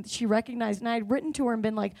contestant that she recognized, and I had written to her and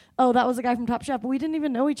been like, "Oh, that was the guy from Top Chef," but we didn't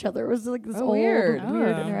even know each other. It was like this old, weird.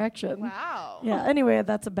 weird Oh. interaction. Wow. Yeah. Anyway,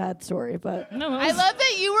 that's a bad story, but No, I love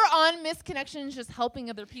that you were on Misconnections just helping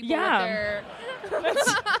other people Yeah. with their...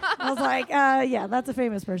 I was like, yeah, that's a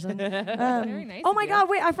famous person. Very nice Oh of my you. God!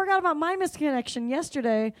 Wait, I forgot about my misconnection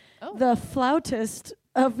yesterday. Oh. The flautist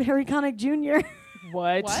of Harry Connick Jr.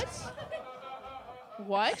 What?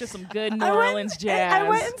 What? Just some good New I went- Orleans jazz. I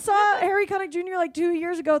went and saw Harry Connick Jr. like 2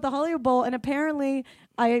 years ago at the Hollywood Bowl, and apparently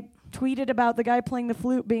I tweeted about the guy playing the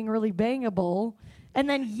flute being really bangable. And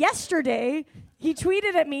then yesterday, he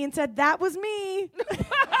tweeted at me and said, "That was me."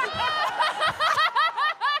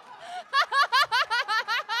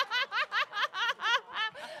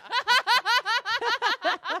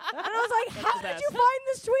 And I was like, "How did you find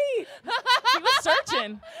this tweet?" He was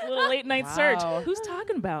searching. A little late night Wow. search. Who's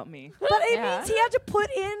talking about me? But it means he had to put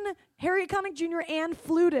in Harry Connick Jr. and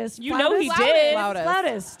flutist. You know he Flautist? did.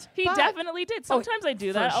 Flautist. He definitely did. Sometimes I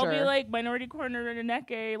do that. for I'll be sure. like Minority Corner and a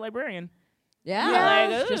gay librarian. Yeah.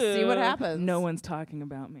 Like, Just see what "Ooh, happens. No one's talking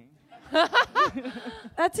about me.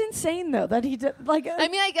 That's insane, though, that he did. Like, I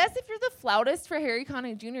mean, I guess if you're the flautist for Harry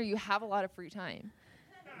Connick Jr., you have a lot of free time.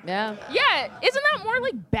 Yeah. Yeah, isn't that more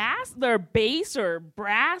like bass or bass or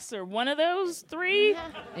brass or one of those three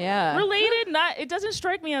Yeah. related? Not. It doesn't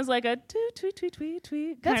strike me as like a tweet tweet tweet tweet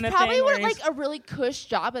tweet That's kind of probably thing. what where he's- like a really cush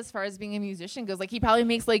job as far as being a musician goes. Like he probably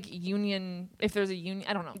makes like union, if there's a union,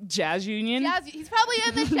 I don't know. jazz union. Jazz, he's probably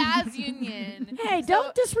in the jazz union. hey,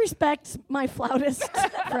 don't disrespect my flautist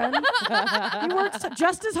friend. He works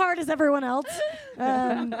just as hard as everyone else.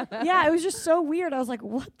 Yeah, it was just so weird. I was like,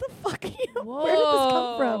 what the fuck are you? Where did this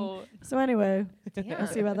come from? So anyway, we'll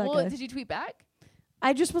see about that Well, guy. did you tweet back?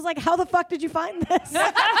 I just was like, how the fuck did you find this?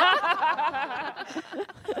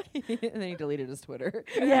 And then he deleted his Twitter.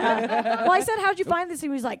 Yeah. Well, I said, how'd you find this? He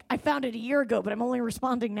was like, I found it a year ago, but I'm only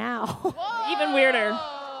responding now. Even weirder.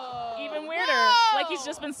 Whoa. Even weirder. Whoa. Like he's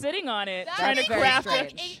just been sitting on it, That trying to makes very craft it it.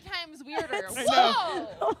 strange. like 8 times weirder. I know.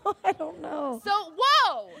 Whoa. I don't know. So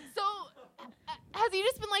whoa. So has he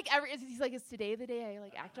just been like he's like, is today the day I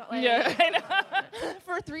like act out like Yeah, I know.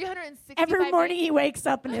 for 365 Every morning days? he wakes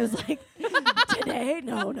up and is like, today?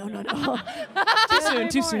 No. Too soon,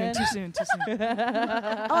 too soon, too soon, too soon.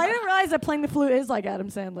 Oh, I didn't realize that playing the flute is like Adam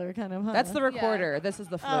Sandler, kind of. Huh? That's the recorder. This is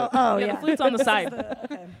the flute. Oh, Yeah, yeah. the flute's on the side.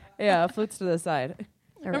 Okay. Yeah, flute's to the side.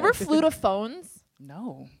 All Remember right. flutophones?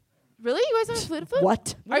 No. Really? You guys know flutophones?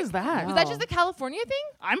 What? What is that? Was that just a California thing?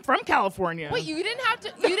 I'm from California. Wait, you didn't have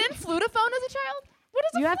to. You didn't flutophone as a child? What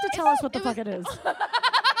is a You have to flute? tell us what the It fuck was- it is.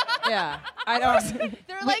 Yeah. I don't.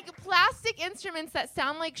 They're like plastic instruments that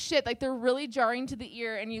sound like shit. Like they're really jarring to the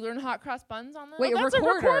ear, and you learn hot cross buns on them. Wait, That's recorder.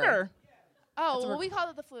 a recorder. Oh, That's a well, we call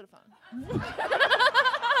it the flutophone.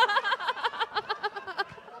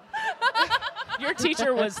 Your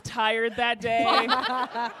teacher was tired that day.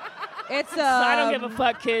 It's So I don't give a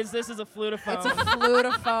fuck, kids. This is a flutophone. It's a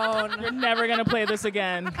flutophone. You're never gonna play this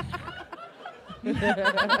again.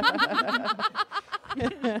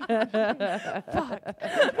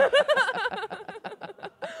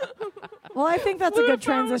 Well, I think that's a good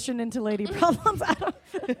transition into lady problems.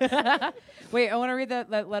 Wait, I want to read that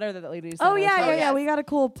letter that lady sent. Oh, us. yeah. We got a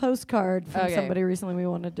cool postcard from Okay. somebody recently we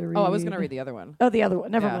wanted to read. Oh, I was going to read the other one. Oh, the other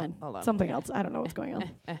one. Never Yeah, mind. hold on. Something else. I don't know what's going on.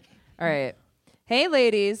 All right. Hey,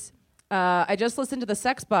 ladies. I just listened to the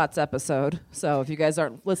Sex Bots episode. So if you guys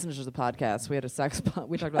aren't listening to the podcast, we had a sex bot.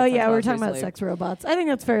 We talked about Oh, sex yeah, we were bots talking about recently. sex robots. I think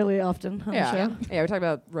that's fairly often on the Yeah. show. Yeah, we talk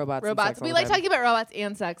about robots. and Robots. sex all We the like time. talking about robots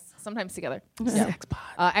and sex, sometimes together.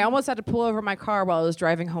 I almost had to pull over my car while I was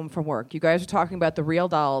driving home from work. You guys were talking about the real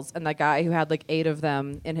dolls and that guy who had like 8 of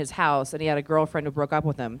them in his house, and he had a girlfriend who broke up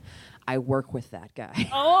with him. I work with that guy.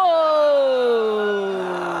 Oh.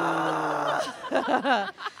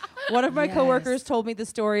 One of my coworkers told me the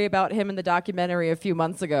story about him in the documentary a few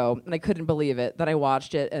months ago, and I couldn't believe it. Then I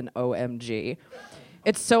watched it, and OMG.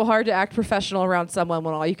 It's so hard to act professional around someone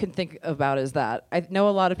when all you can think about is that. I know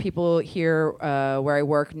a lot of people here where I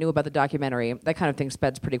work knew about the documentary. That kind of thing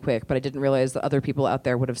spreads pretty quick, but I didn't realize that other people out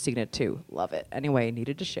there would have seen it too. Love it. Anyway,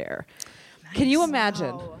 needed to share. Nice. Can you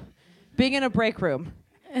imagine being in a break room,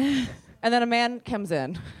 and then a man comes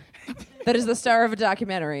in that is the star of a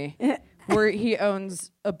documentary where he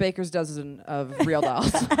owns a baker's dozen of real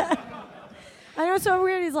dolls? I know it's so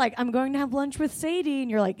weird. He's like, I'm going to have lunch with Sadie. And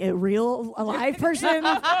you're like, a real, alive person?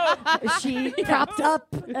 Is she propped up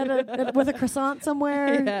with a croissant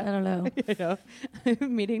somewhere? Yeah. I don't know. You know,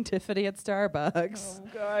 meeting Tiffany at Starbucks. Oh,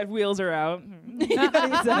 God, wheels are out.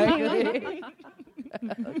 Exactly.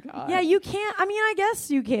 Yeah, you can't. I mean, I guess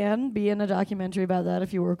you can be in a documentary about that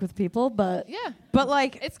if you work with people, but Yeah. But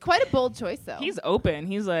like, It's quite a bold choice, though. He's open.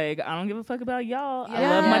 He's like, I don't give a fuck about y'all. I Yeah.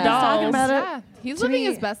 love my He's talking dolls. about it. Yeah. He's To living me-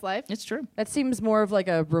 his best life. It's true. that seems more of like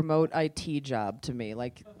a remote IT job to me,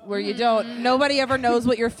 like where you don't, nobody ever knows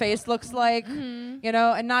what your face looks like, you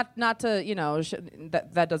know, and not to, you know,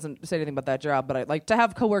 that doesn't say anything about that job, but I like to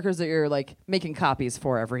have coworkers that you're like making copies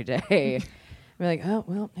for every day. Be like, oh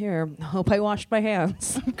well, here. Hope I washed my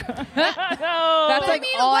hands. That's But like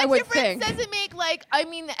all I what would difference think. does it make? Like, I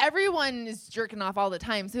mean, everyone is jerking off all the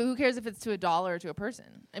time, so who cares if it's to a doll or to a person?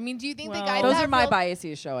 I mean, do you think the Well, guys Those that are have my real-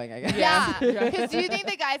 biases showing, I guess. Yeah, because do you think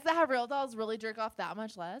the guys that have real dolls really jerk off that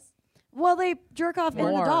much less? well, they jerk off in the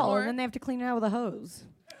More. doll, More. and then they have to clean it out with a hose.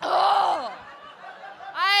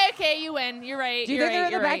 Okay, you win. You're right. Do you you're think they're right,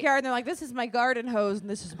 in the you're right. backyard and they're like, this is my garden hose and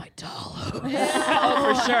this is my doll hose?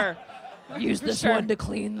 Oh, for sure. Use this sure. one to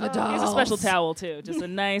clean the doll. He's a special towel, too. Just a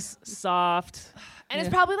nice, soft. And it's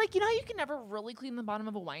probably like, you know how you can never really clean the bottom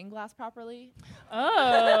of a wine glass properly?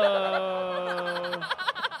 Oh.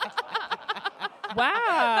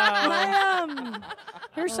 Wow.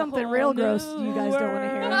 Here's something real gross you guys don't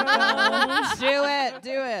want to hear.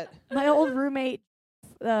 Do it. My old roommate,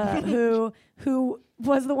 who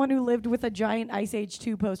was the one who lived with a giant Ice Age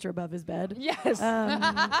 2 poster above his bed. Yes.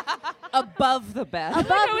 Above the bed.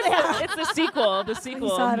 It's the sequel. The he sequel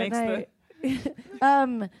saw it at makes the.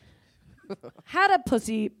 night. Had a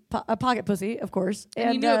pussy, a pocket pussy, of course.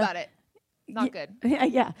 And you knew about it. Not good.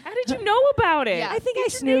 Yeah. How did you know about it? Yeah. I think I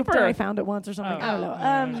Who's your snooped and neighbor? I found it once or something. Oh.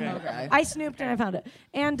 I don't know. Okay. I snooped and I found it.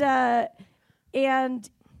 And I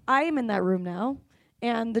am in that room now.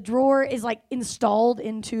 And the drawer is like installed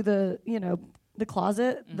into the, the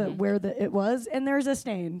closet, where it was, and there's a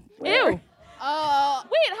stain. Ew. Oh,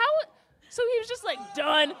 Wait, how? So he was just like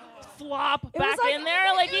done, flop was back like- in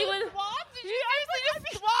there, like he was. Did you seriously just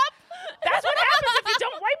swap? That's what happens if you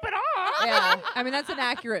don't wipe it off. Yeah. I mean, that's an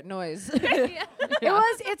accurate noise.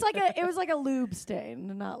 It was like a lube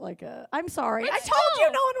stain, not like a. I'm sorry. I told you no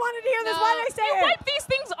one wanted to hear this. No. Why did I say You it? wipe these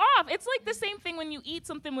things off. It's like the same thing when you eat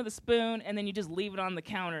something with a spoon and then you just leave it on the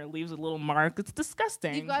counter. It leaves a little mark. It's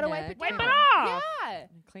disgusting. You've got to Yeah, wipe it Wipe down. it off. Yeah.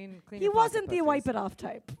 clean He your wasn't pocket the wipe pussies. it off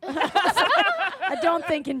type. I don't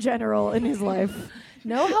think in general in his life.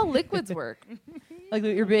 Know how liquids work. Like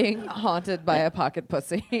you're being haunted by a pocket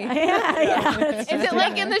pussy. yeah. Is it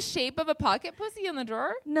like in the shape of a pocket pussy in the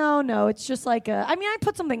drawer? No, it's just like a. I mean, I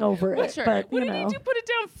put something over it, Sure. but What you did know. you do? Put it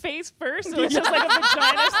down face first, so it's just like a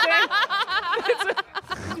vagina stain.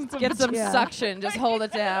 Get some Yeah. suction. Just hold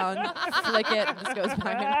it down. Flick it. And this goes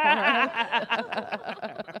back and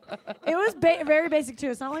forth. It was very basic too.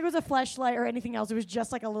 It's not like it was a fleshlight or anything else. It was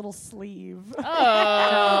just like a little sleeve.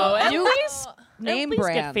 Oh, at You- least Name at least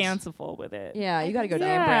brand. get fanciful with it. Yeah, you got to go name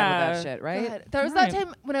Yeah. brand with that shit, right? God. There was that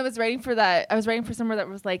time when I was writing for that. I was writing for somewhere that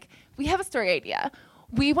was like, we have a story idea.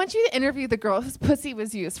 we want you to interview the girl whose pussy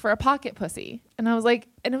was used for a pocket pussy. And I was like,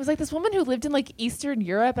 and it was like this woman who lived in like Eastern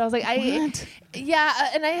Europe. And I was like, and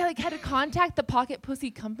I like had to contact the pocket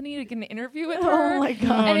pussy company to get an interview with her. Oh my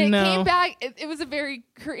God. And it came back. It was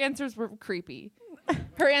her answers were creepy.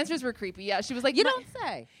 Her answers were creepy. Yeah. She was like, You don't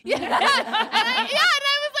say. Yeah. And I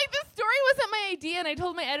was like, this story wasn't my idea. And I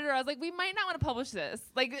told my editor, I was like, we might not want to publish this.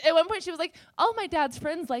 Like at one point she was like, all my dad's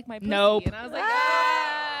friends like my pussy. Nope. And I was like,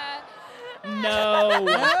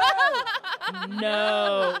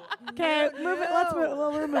 No. Okay, move it. Let's move.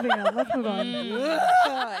 Well, we're moving on. Let's move on.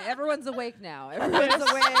 Everyone's awake now. Everyone's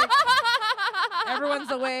awake. Everyone's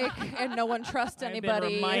awake, and no one trusts I've anybody.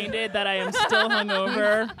 been reminded that I am still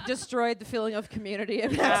hungover. Destroyed the feeling of community at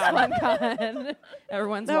FunCon.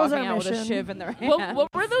 Everyone's That was walking our out with a mission. shiv in their hand.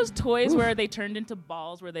 What were those toys where they turned into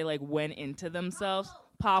balls where they like went into themselves?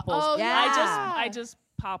 Popples. Oh, yeah. I just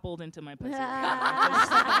poppled into my pussy.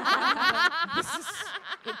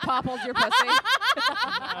 You poppled your pussy.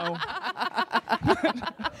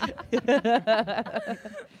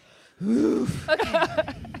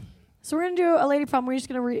 So we're gonna do a lady problem. We're just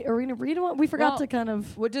gonna are we gonna read one? We forgot to kind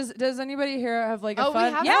of. What does anybody here have like a Oh, we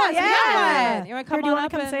fun? have Yes, one. we have one. You want to Here, come do you on wanna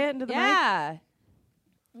up come and say it into the mic? Yeah.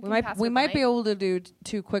 We might be able to do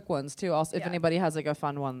two quick ones too. Also, if Yeah. anybody has like a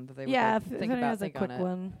fun one that they Yeah, would if think anyone about, has a think quick on it.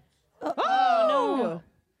 one. Oh, no.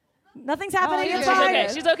 Nothing's happening. yeah. It's She's fine.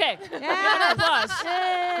 okay. She's okay. Give her applause.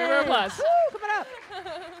 Give her applause. Come on up.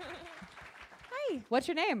 Hi, What's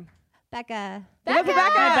your name? Becca. Rebecca.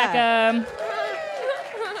 Becca.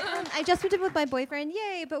 I just moved in with my boyfriend,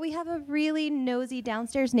 yay! But we have a really nosy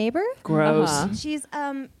downstairs neighbor. Gross. Uh-huh. She's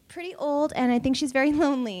pretty old, and I think she's very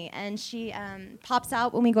lonely. And she pops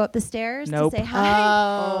out when we go up the stairs Nope. to say hi.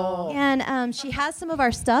 Oh. And she has some of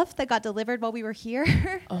our stuff that got delivered while we were here.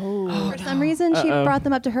 Oh. For some reason, she Uh-oh. brought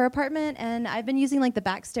them up to her apartment, and I've been using like the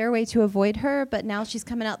back stairway to avoid her. But now she's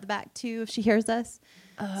coming out the back too if she hears us.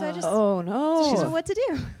 So I just Oh no. don't know what to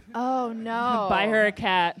do. Oh no. Buy her a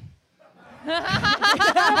cat.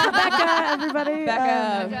 Becca, everybody.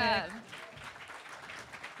 Becca.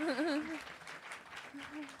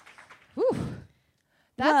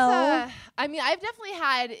 That's Well- I mean, I've definitely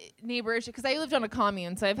had neighbor issues because I lived on a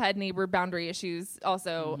commune, so I've had neighbor boundary issues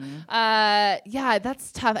also. Yeah,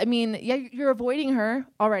 that's tough. I mean, yeah, you're avoiding her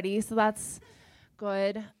already, so that's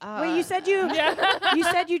good. Wait, you said you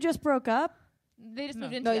said you just broke up? they just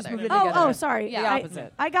moved in No, together. just moved in Oh, together. sorry. Yeah. The I-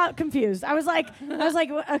 opposite. I got confused. I was like,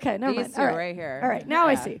 okay, never These mind. two All right. right here. All right, now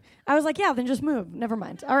I Yeah. see. I was like, yeah, then just move. Never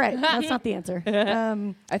mind. All right, that's not the answer.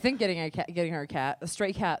 I think getting her a cat, a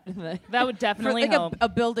stray cat, That would definitely like help. a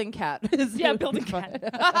building cat. Yeah, building cat. A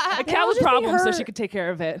cat It'll with just be problems, so her- she could take care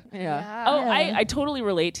of it. Yeah. Oh, Yeah. I totally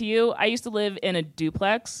relate to you. I used to live in a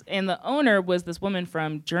duplex, and the owner was this woman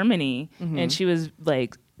from Germany, and she was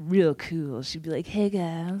like real cool. She'd be like, "Hey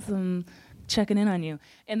guys, I'm checking in on you."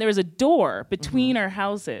 And there was a door between our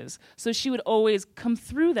houses, so she would always come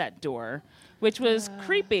through that door, which was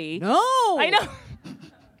creepy. No. I know.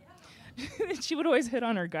 She would always hit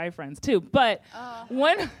on her guy friends too. But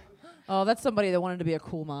one Oh, that's somebody that wanted to be a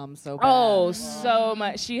cool mom so bad. Oh, so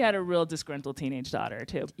much. She had a real disgruntled teenage daughter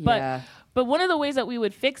too. Yeah. But one of the ways that we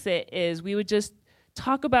would fix it is we would just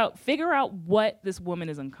figure out what this woman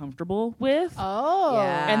is uncomfortable with, Oh.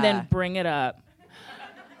 Yeah. and then bring it up.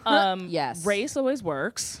 Yes. Race always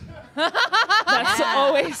works. That's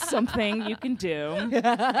always something you can do,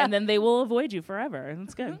 and then they will avoid you forever.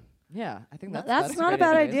 That's good. Yeah, I think That's not a great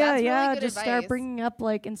bad advice. idea. That's really Yeah, good just start advice. bringing up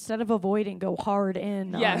like instead of avoiding, go hard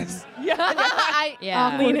in. Yes. I, Yeah.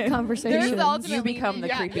 Awkward Lean in. conversation. There's ultimately- You become the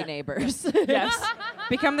Yeah. creepy neighbors. Yes.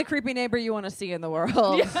 Become the creepy neighbor you want to see in the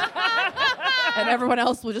world. And everyone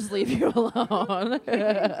else will just leave you alone.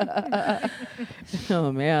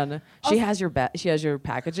 Oh man. She has your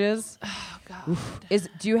packages. Oh God.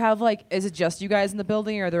 Do you have is it just you guys in the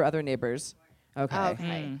building or are there other neighbors? Okay.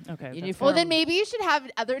 Okay. Okay. And you that's- Well, form- then maybe you should have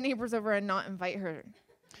other neighbors over and not invite her.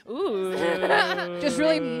 Ooh. just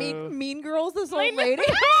really mean girls, this old lady.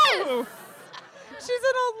 She's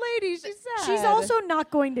an old lady. She's sad. She's also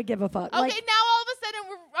not going to give a fuck. Okay, Like, now all of a sudden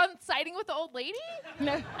we're siding with the old lady?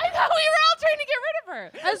 No. I thought we were all trying to get rid of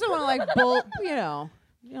her. I just don't want to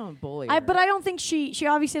you don't bully her. but I don't think she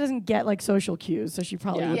obviously doesn't get like social cues, so she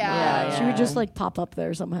probably would Yeah. not. She would just like pop up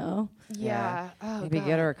there somehow. Yeah. Oh, Maybe God.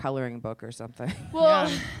 get her a coloring book or something.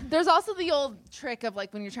 Well, there's also the old trick of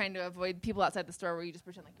when you're trying to avoid people outside the store where you just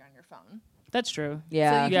pretend like you're on your phone. That's true. So you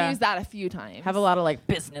can Yeah. use that a few times. Have a lot of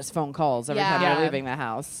business phone calls every time Yeah. you're leaving the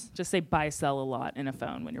house. Just say buy, sell a lot in a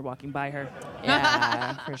phone when you're walking by her.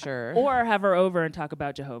 Yeah, for sure. Or have her over and talk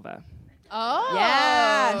about Jehovah. Oh.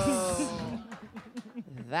 Yes.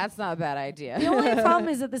 That's not a bad idea. The only problem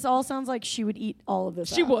is that this all sounds like she would eat all of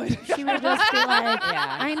this. She would. She would just be like,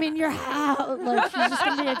 Yeah. I'm in your house. Like, she's just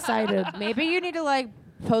going to be excited. Maybe you need to like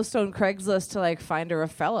post on Craigslist to like find her a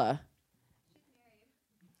fella.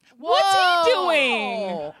 What's he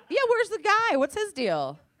doing? Yeah, where's the guy? What's his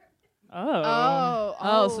deal?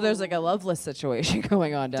 Oh. So there's like a loveless situation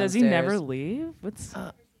going on downstairs. Does he never leave? What's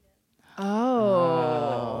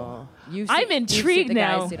Oh. I'm intrigued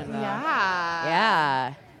now.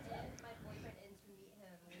 Yeah.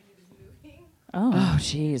 Oh,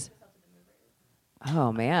 jeez.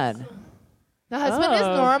 Oh, man. The husband is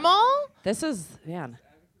normal? This is, man.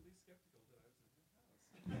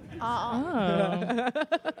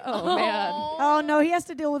 Oh, man. Oh, no, he has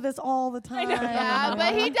to deal with this all the time. Yeah,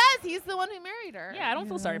 but he does. He's the one who married her. Yeah, I don't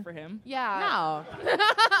feel sorry for him. Yeah. No. He knew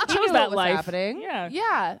chose that what was life. happening. Yeah.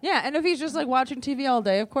 Yeah. Yeah, and if he's just like watching TV all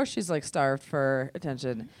day, of course she's like starved for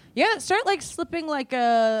attention. Yeah, start like slipping like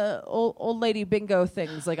old lady bingo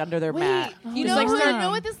things like under their mat. You know, you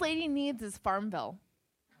know what this lady needs is Farmville.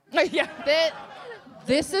 Yeah.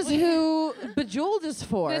 This is who Bejeweled is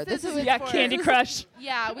for. This is who Yeah, it's for. Candy Crush.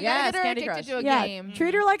 Yeah, we Yes, gotta get her Candy addicted Crush. to a Yeah, game.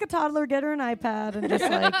 treat her like a toddler, get her an iPad, and just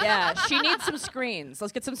like... Yeah, she needs some screens.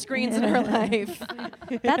 Let's get some screens in her life.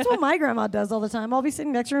 That's what my grandma does all the time. I'll be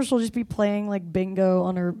sitting next to her, she'll just be playing like bingo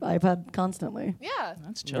on her iPad constantly. Yeah.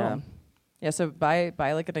 That's chill. Yeah. Yeah, so buy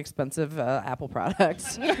like an expensive Apple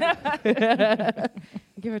product. Give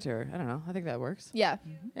it to her. I don't know. I think that works. Yeah.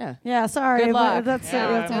 Yeah. Yeah, sorry. Good luck. That's, Yeah.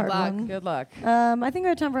 that's a Good hard luck. one. Good luck. I think we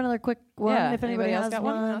have time for another quick one. Yeah, If anybody anybody else has got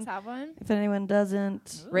one? Anyone one. else have one? If anyone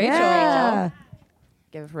doesn't. Rachel. Yeah.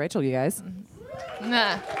 Give it for Rachel, you guys.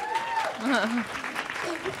 Nah.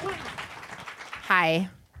 Hi.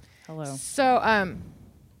 Hello. So,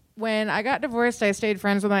 when I got divorced, I stayed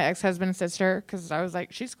friends with my ex-husband's sister because I was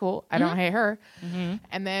like, she's cool. I don't hate her.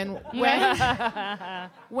 And then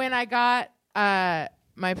when I got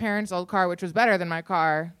my parents' old car, which was better than my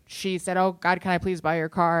car, she said, oh, God, can I please buy your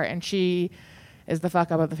car? And she is the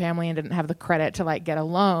fuck up of the family and didn't have the credit to like get a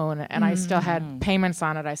loan. And I still had payments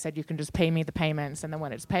on it. I said, you can just pay me the payments. And then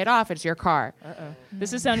when it's paid off, it's your car.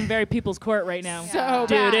 This is sounding very people's court right now. So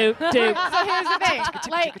do bad. do do. So here's the thing,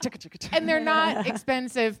 like, and they're not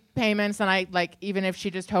expensive payments, and I like even if she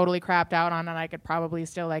just totally crapped out on it, I could probably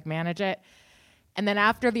still like manage it. And then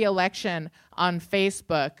after the election on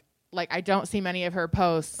Facebook, like I don't see many of her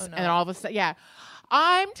posts, and then all of a sudden, yeah.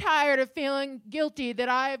 I'm tired of feeling guilty that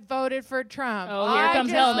I voted for Trump. Oh, here I comes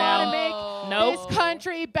just hell wanna now. make Nope. this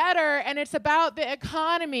country better, and it's about the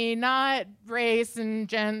economy, not race and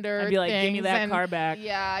gender. I'd be like, give me things. that And car back.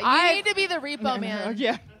 Yeah, you I- need to be the repo man.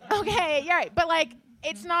 Yeah. Okay, you're right. But like,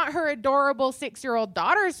 it's not her adorable 6-year-old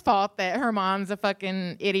daughter's fault that her mom's a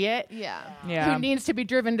fucking idiot. Yeah. Yeah. Who needs to be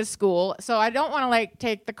driven to school. So I don't want to like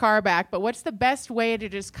take the car back, but what's the best way to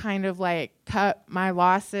just kind of like cut my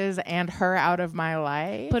losses and her out of my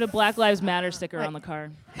life? Put a Black Lives Matter sticker on the car.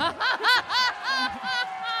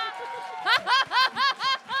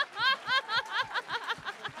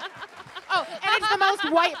 Oh, and it's the most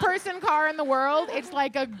white person car in the world. It's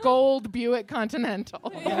like a gold Buick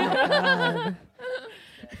Continental. Yeah.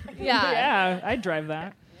 Yeah, I'd drive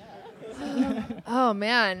that. Oh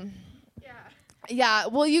man. Yeah.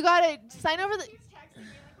 Well, you gotta sign over the.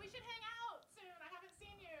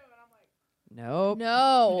 Nope.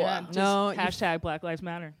 No. Yeah, just No, hashtag Black Lives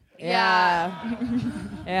Matter. Yeah.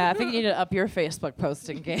 Yeah, I think you need to up your Facebook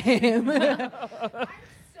posting game. I'm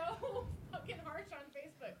so fucking harsh on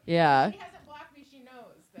Facebook. Yeah. She hasn't blocked me, she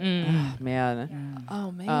knows. Man.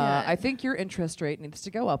 Oh man. I think your interest rate needs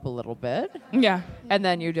to go up a little bit. Yeah. And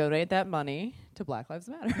then you donate that money to Black Lives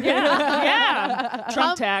Matter. Yeah.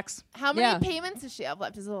 Trump tax. How many Yeah. payments does she have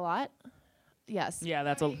left? Is it a lot? Yes. Yeah,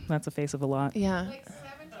 that's a face of a lot. Yeah. Like $1,700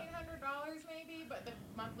 maybe, but the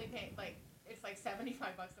monthly pay, like, it's like $75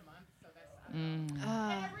 a month. So that's. And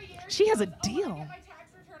every year She has a goes, deal. Oh, when I get my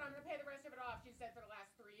tax return, I'm going to pay the rest of it off. She said for the last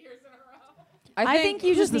 3 years in a row. I think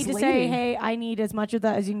you just who's need to this say, lady? hey, I need as much of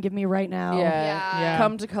that as you can give me right now. Yeah.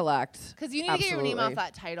 Come to collect. Because you need to get your name Absolutely.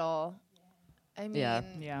 off that title. I mean, Yeah.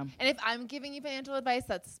 Yeah. and if I'm giving you financial advice,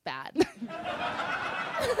 that's bad.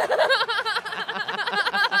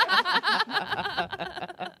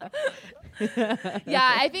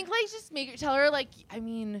 Yeah, I think like just tell her like, I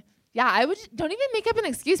mean, yeah, I would don't even make up an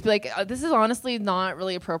excuse. Be like, this is honestly not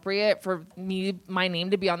really appropriate for my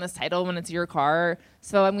name to be on this title when it's your car.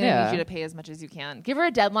 So I'm gonna need you to pay as much as you can. Give her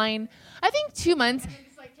a deadline. I think 2 months. And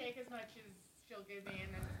just like take as much as she'll give me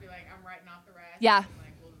and then just be like, I'm writing off the rest. Yeah. And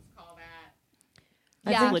like, we'll just call that.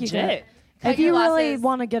 I Yeah. think you Legit. could. Cut If you your really losses.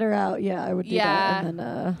 want to get her out, yeah, I would do Yeah. that. And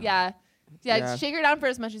then, Yeah. Yeah, shake her down for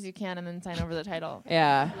as much as you can and then sign over the title.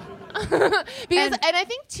 Yeah. And I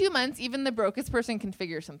think 2 months, even the brokest person can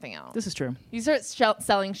figure something out. This is true. You start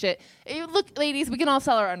selling shit. Look, ladies, we can all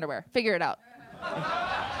sell our underwear. Figure it out.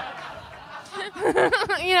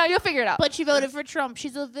 You'll figure it out. But she voted for Trump.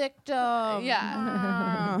 She's a victim.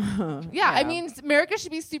 Yeah. Yeah, I mean, America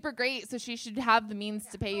should be super great, so she should have the means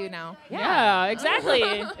to pay you now. Yeah, exactly.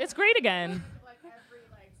 It's great again.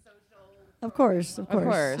 Of course.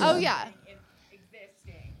 Oh, yeah.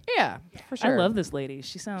 Yeah, for sure. I love this lady.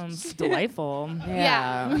 She sounds delightful.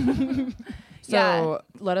 Yeah. So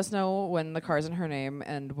let us know when the car's in her name,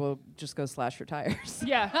 and we'll just go slash her tires.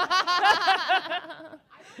 Yeah. I don't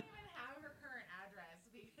even have her current address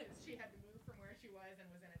because she had to move from where she was and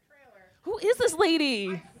was in a trailer. Who is this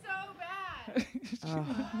lady? So bad.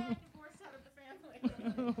 Divorced out of the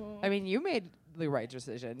family. I mean, you made the right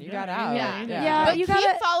decision. You got Yeah, out. Yeah. But you keep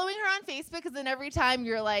gotta following her on Facebook because then every time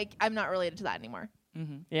you're like, I'm not related to that anymore.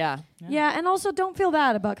 Yeah. Yeah, and also don't feel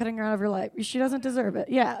bad about cutting her out of your life. She doesn't deserve it.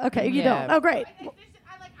 Yeah, okay, you Yeah. don't. Oh, great. I just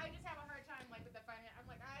have a hard time with the finance. I'm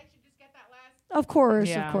like, I should just get that last. Of course,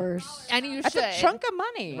 Yeah. of course. And you That's should. a chunk of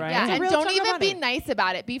money. Right. Yeah, It's a and real don't chunk of even be money. nice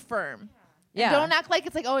about it. Be firm. Yeah. And don't act like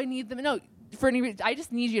it's like, oh, I need them. No, for any reason, I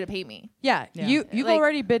just need you to pay me. Yeah. Yeah. You've Like-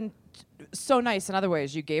 already been so nice in other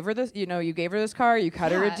ways. You gave her this, you gave her this car, you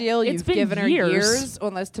cut her a Yeah. deal, It's you've been given her years. years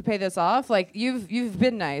unless to pay this off. Like you've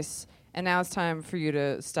been nice, and now it's time for you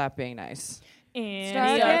to stop being nice. And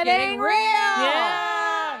Start Start getting real.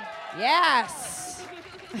 yeah. Yes.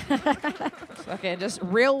 Okay, just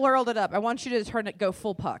real world it up. I want you to go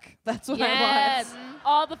full puck. That's what Yes. I want.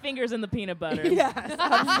 All the fingers in the peanut butter. Yes,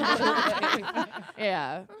 absolutely.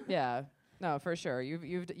 Yeah. No, for sure.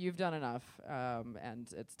 You've done enough, and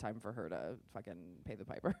it's time for her to fucking pay the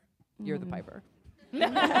piper. You're the piper. You're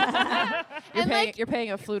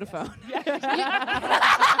paying a flutophone.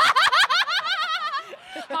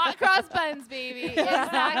 Hot cross buns, baby.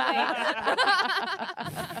 Exactly.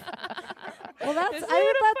 Well, that's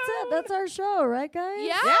it. That's our show, right, guys?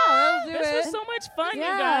 Yeah. We'll do This it. was so much fun,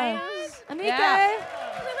 Yeah. you guys. Anike. Yeah.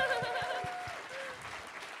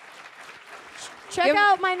 Check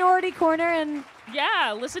out Minority Corner and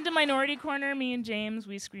Yeah, listen to Minority Corner. Me and James,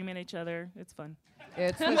 we scream at each other. It's fun.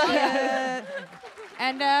 It's the shit.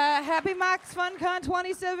 And happy Max FunCon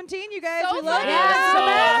 2017, you guys. So We love fun. you. Yeah, so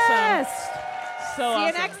awesome. Yes. So See awesome.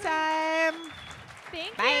 you next time.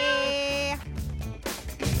 Thank Bye.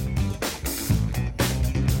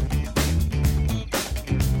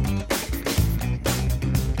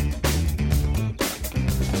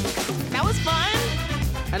 That was fun.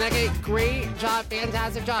 And great job,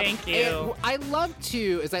 fantastic job. Thank you. And I love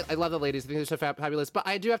to, I love the ladies. I think they're so fabulous. But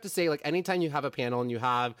I do have to say, like, anytime you have a panel and you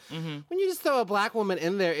have, when you just throw a black woman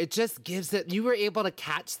in there, it just gives it. You were able to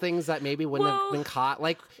catch things that maybe wouldn't have been caught.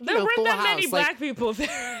 Like, There you know, weren't Full that House. many like, black people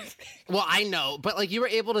there. well, I know, but like you were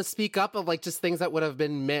able to speak up of like just things that would have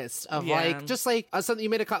been missed. Of Yeah. like just like something you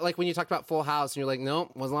made like when you talked about Full House and you're like, no,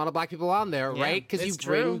 wasn't a lot of black people on there, Yeah, right? Because you it's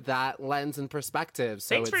bring true. that lens and perspective.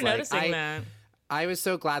 So Thanks it's for like, noticing that. I was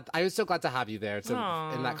so glad. I was so glad to have you there in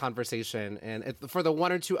Aw. that conversation, and for the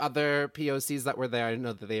one or two other POCs that were there, I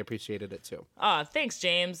know that they appreciated it too. Aw, thanks,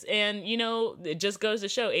 James. And you know, it just goes to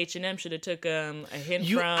show H&M should have took a hint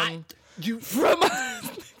from.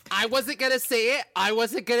 I wasn't gonna say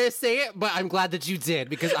it, but I'm glad that you did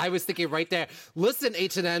because I was thinking right there. Listen,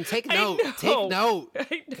 H&M, take note. Take note.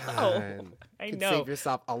 I know. God. I Could know. save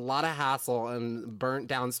yourself a lot of hassle and burnt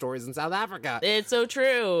down stories in South Africa. It's so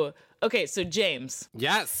true. Okay, so James,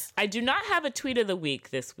 Yes. I do not have a tweet of the week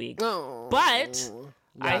this week, Oh. but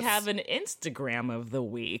I Yes. have an Instagram of the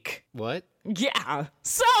week. What? Yeah.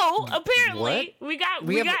 So apparently we got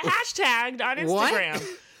hashtagged on What? Instagram.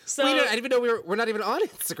 So I didn't even know we're not even on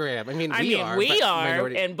Instagram. I mean, we are. we but are,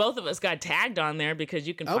 minority- and both of us got tagged on there because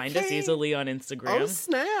you can find us Okay. easily on Instagram. Oh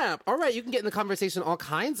snap! All right, you can get in the conversation all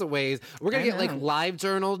kinds of ways. We're gonna I get like know. live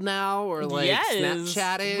journaled now, or like yes.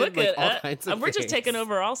 Snapchatted. Look like, at all kinds of we're just things. taking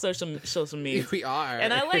over all social media. We are,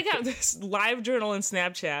 And I like how this live journal and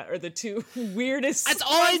Snapchat are the two weirdest. That's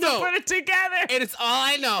all I ones to know. Put it together And it's all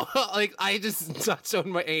I know. Like I just touched on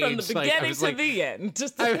my age from the Like, I beginning was to like, the end.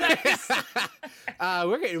 Just a nice.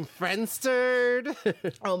 we're getting Friendstered.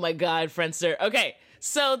 Oh my God, Friendster. Okay,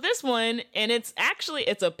 so this one, and it's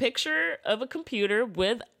a picture of a computer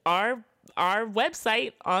with our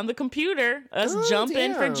website on the computer, us Oh,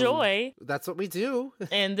 jumping for damn. joy. That's what we do.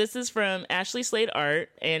 And this is from Ashley Slade Art,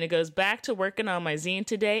 and it goes back to working on my zine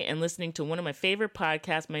today and listening to one of my favorite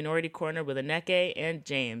podcasts, Minority Corner, with Aneke and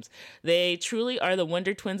James. They truly are the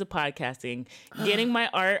Wonder Twins of podcasting. Getting my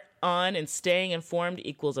art on and staying informed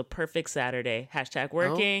equals a perfect Saturday.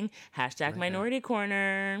 #working, #Minority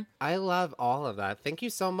Corner. I love all of that. Thank you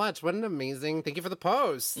so much. What an amazing, thank you for the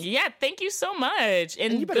post. Yeah, thank you so much.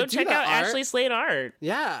 And go check out Ashley Slade art.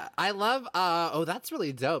 Yeah, I love, that's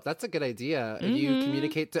really dope. That's a good idea. You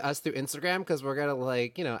communicate to us through Instagram because we're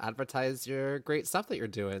going to advertise your great stuff that you're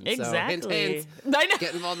doing. Exactly. So hint,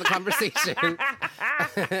 get involved in the conversation.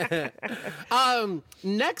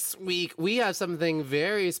 Next week, we have something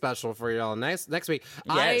very special for y'all. Next week,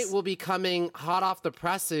 I will be coming hot off the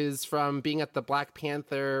presses from being at the Black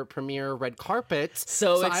Panther premiere red carpet.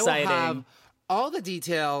 So exciting. I will have all the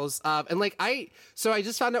details I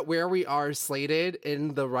just found out where we are slated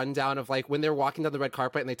in the rundown of when they're walking down the red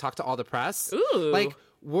carpet and they talk to all the press. Ooh.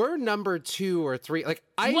 We're number 2 or 3.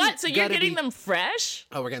 What? So you're getting them fresh?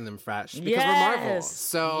 Oh, we're getting them fresh because we're Marvel.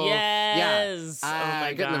 So yes. Yeah, oh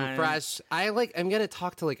my getting God. them fresh. I'm gonna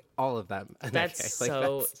talk to all of them. That's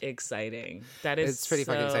so exciting. That is it's pretty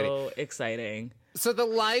fucking exciting. So the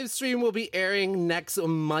live stream will be airing next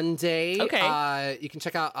Monday. Okay. You can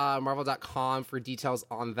check out Marvel.com for details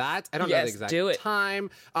on that. I don't know the exact time.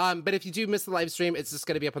 But if you do miss the live stream, it's just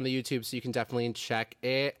going to be up on the YouTube, so you can definitely check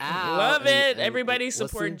it out. Love it. Everybody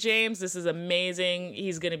support James. This is amazing.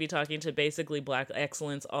 He's going to be talking to basically Black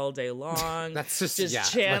excellence all day long. That's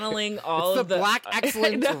just channeling all of the Black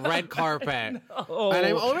excellence red carpet. No. And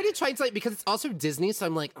I'm already trying to because it's also Disney, so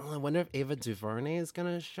I'm I wonder if Ava DuVernay is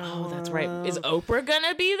going to show up. Oh, that's right. Is Oprah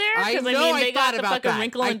gonna be there? I know. They got the fucking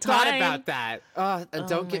Wrinkle in Time. I thought about that.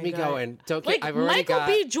 Don't get me going. Don't get. I've already Michael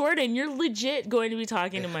B. Jordan. You're legit going to be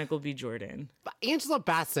talking to Michael B. Jordan. Angela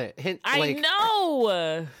Bassett. I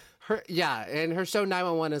know. And her show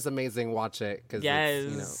 911 is amazing. Watch it because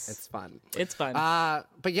it's fun. It's fun.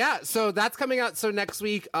 But yeah, so that's coming out. So next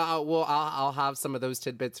week, I'll have some of those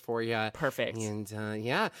tidbits for you. Perfect.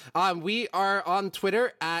 And we are on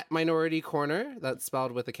Twitter at Minority Corner. That's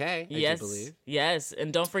spelled with a K. I do believe. Yes,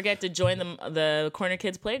 and don't forget to join the Corner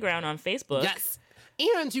Kids Playground on Facebook. Yes.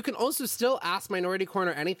 And you can also still ask Minority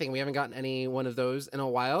Corner anything. We haven't gotten any one of those in a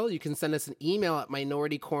while. You can send us an email at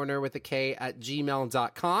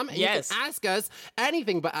minoritycorner@gmail.com. And you can ask us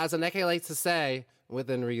anything, but as Aneke likes to say,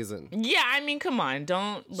 within reason. Yeah, I mean, come on.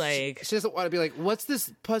 Don't She doesn't want to be like, what's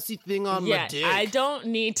this pussy thing on my dick? I don't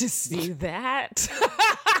need to see that.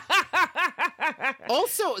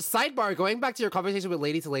 Also, sidebar, going back to your conversation with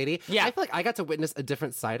Lady to Lady, I feel like I got to witness a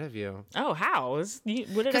different side of you. Oh, how? What did I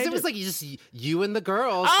do? Because it was you and the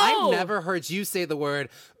girls. Oh. I've never heard you say the word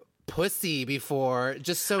pussy before,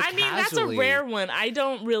 just so casually. That's a rare one. I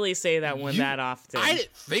don't really say that one that often. I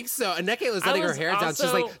didn't think so. Aneke was letting her hair down.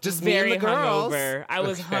 She's like, just me and the girls. Hungover. I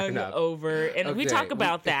was hungover, and we talk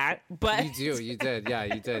about that. But you did. Yeah,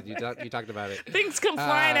 you did. You talked about it. Things come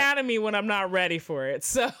flying out of me when I'm not ready for it.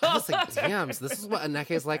 So I was like, damn. So this is what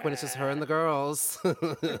Aneke is like when it's just her and the girls.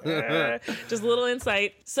 Just a little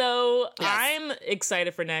insight. So I'm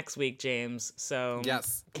excited for next week, James. So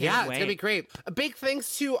it's gonna be great. A big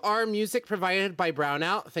thanks to our music provided by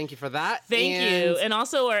Brownout. Thank you for that. Thank you. And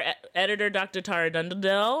also our editor, Dr. Tara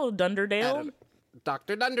Dunderdale.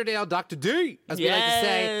 Dr. Dunderdale, Dr. D, as we like to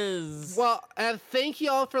say. Well, thank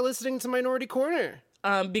you all for listening to Minority Corner.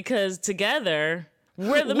 Because together,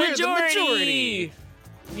 we're the majority.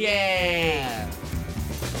 Yay.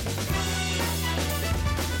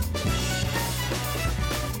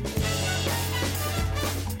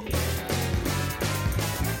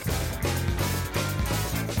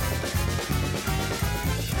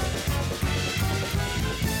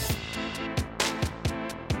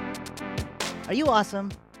 Are you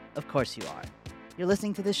awesome? Of course you are. You're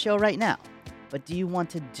listening to this show right now. But do you want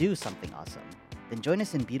to do something awesome? Then join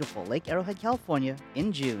us in beautiful Lake Arrowhead, California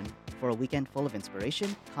in June for a weekend full of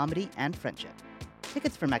inspiration, comedy, and friendship.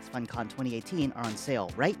 Tickets for MaxFunCon 2018 are on sale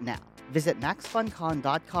right now. Visit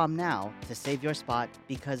MaxFunCon.com now to save your spot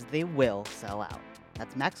because they will sell out.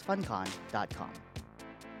 That's MaxFunCon.com.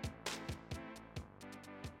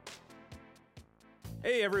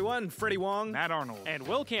 Hey everyone, Freddie Wong, Matt Arnold, and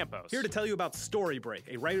Will Campos here to tell you about Story Break,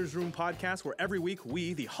 a writer's room podcast where every week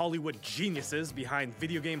we, the Hollywood geniuses behind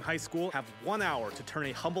Video Game High School, have 1 hour to turn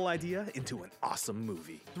a humble idea into an awesome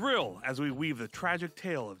movie. Thrill as we weave the tragic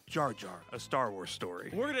tale of Jar Jar, a Star Wars story.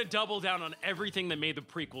 We're gonna double down on everything that made the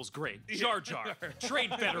prequels great. Jar Jar,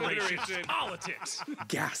 Trade Federation, politics.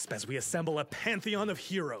 Gasp as we assemble a pantheon of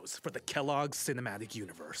heroes for the Kellogg's Cinematic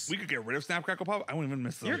Universe. We could get rid of Snap Crackle Pop. I wouldn't even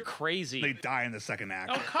miss them. You're crazy. They die in the second an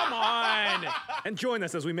actor. Oh, come on. And join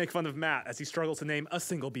us as we make fun of Matt as he struggles to name a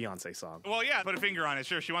single Beyonce song. Well, yeah, put a finger on it.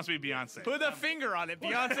 Sure, she wants to be Beyonce. Put a finger on it.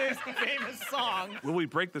 Beyonce's famous song. Will we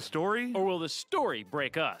break the story? Or will the story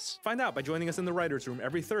break us? Find out by joining us in the Writers' Room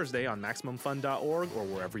every Thursday on MaximumFun.org or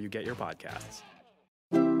wherever you get your podcasts.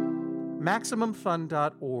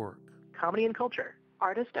 MaximumFun.org. Comedy and culture.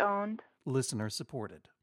 Artist owned. Listener supported.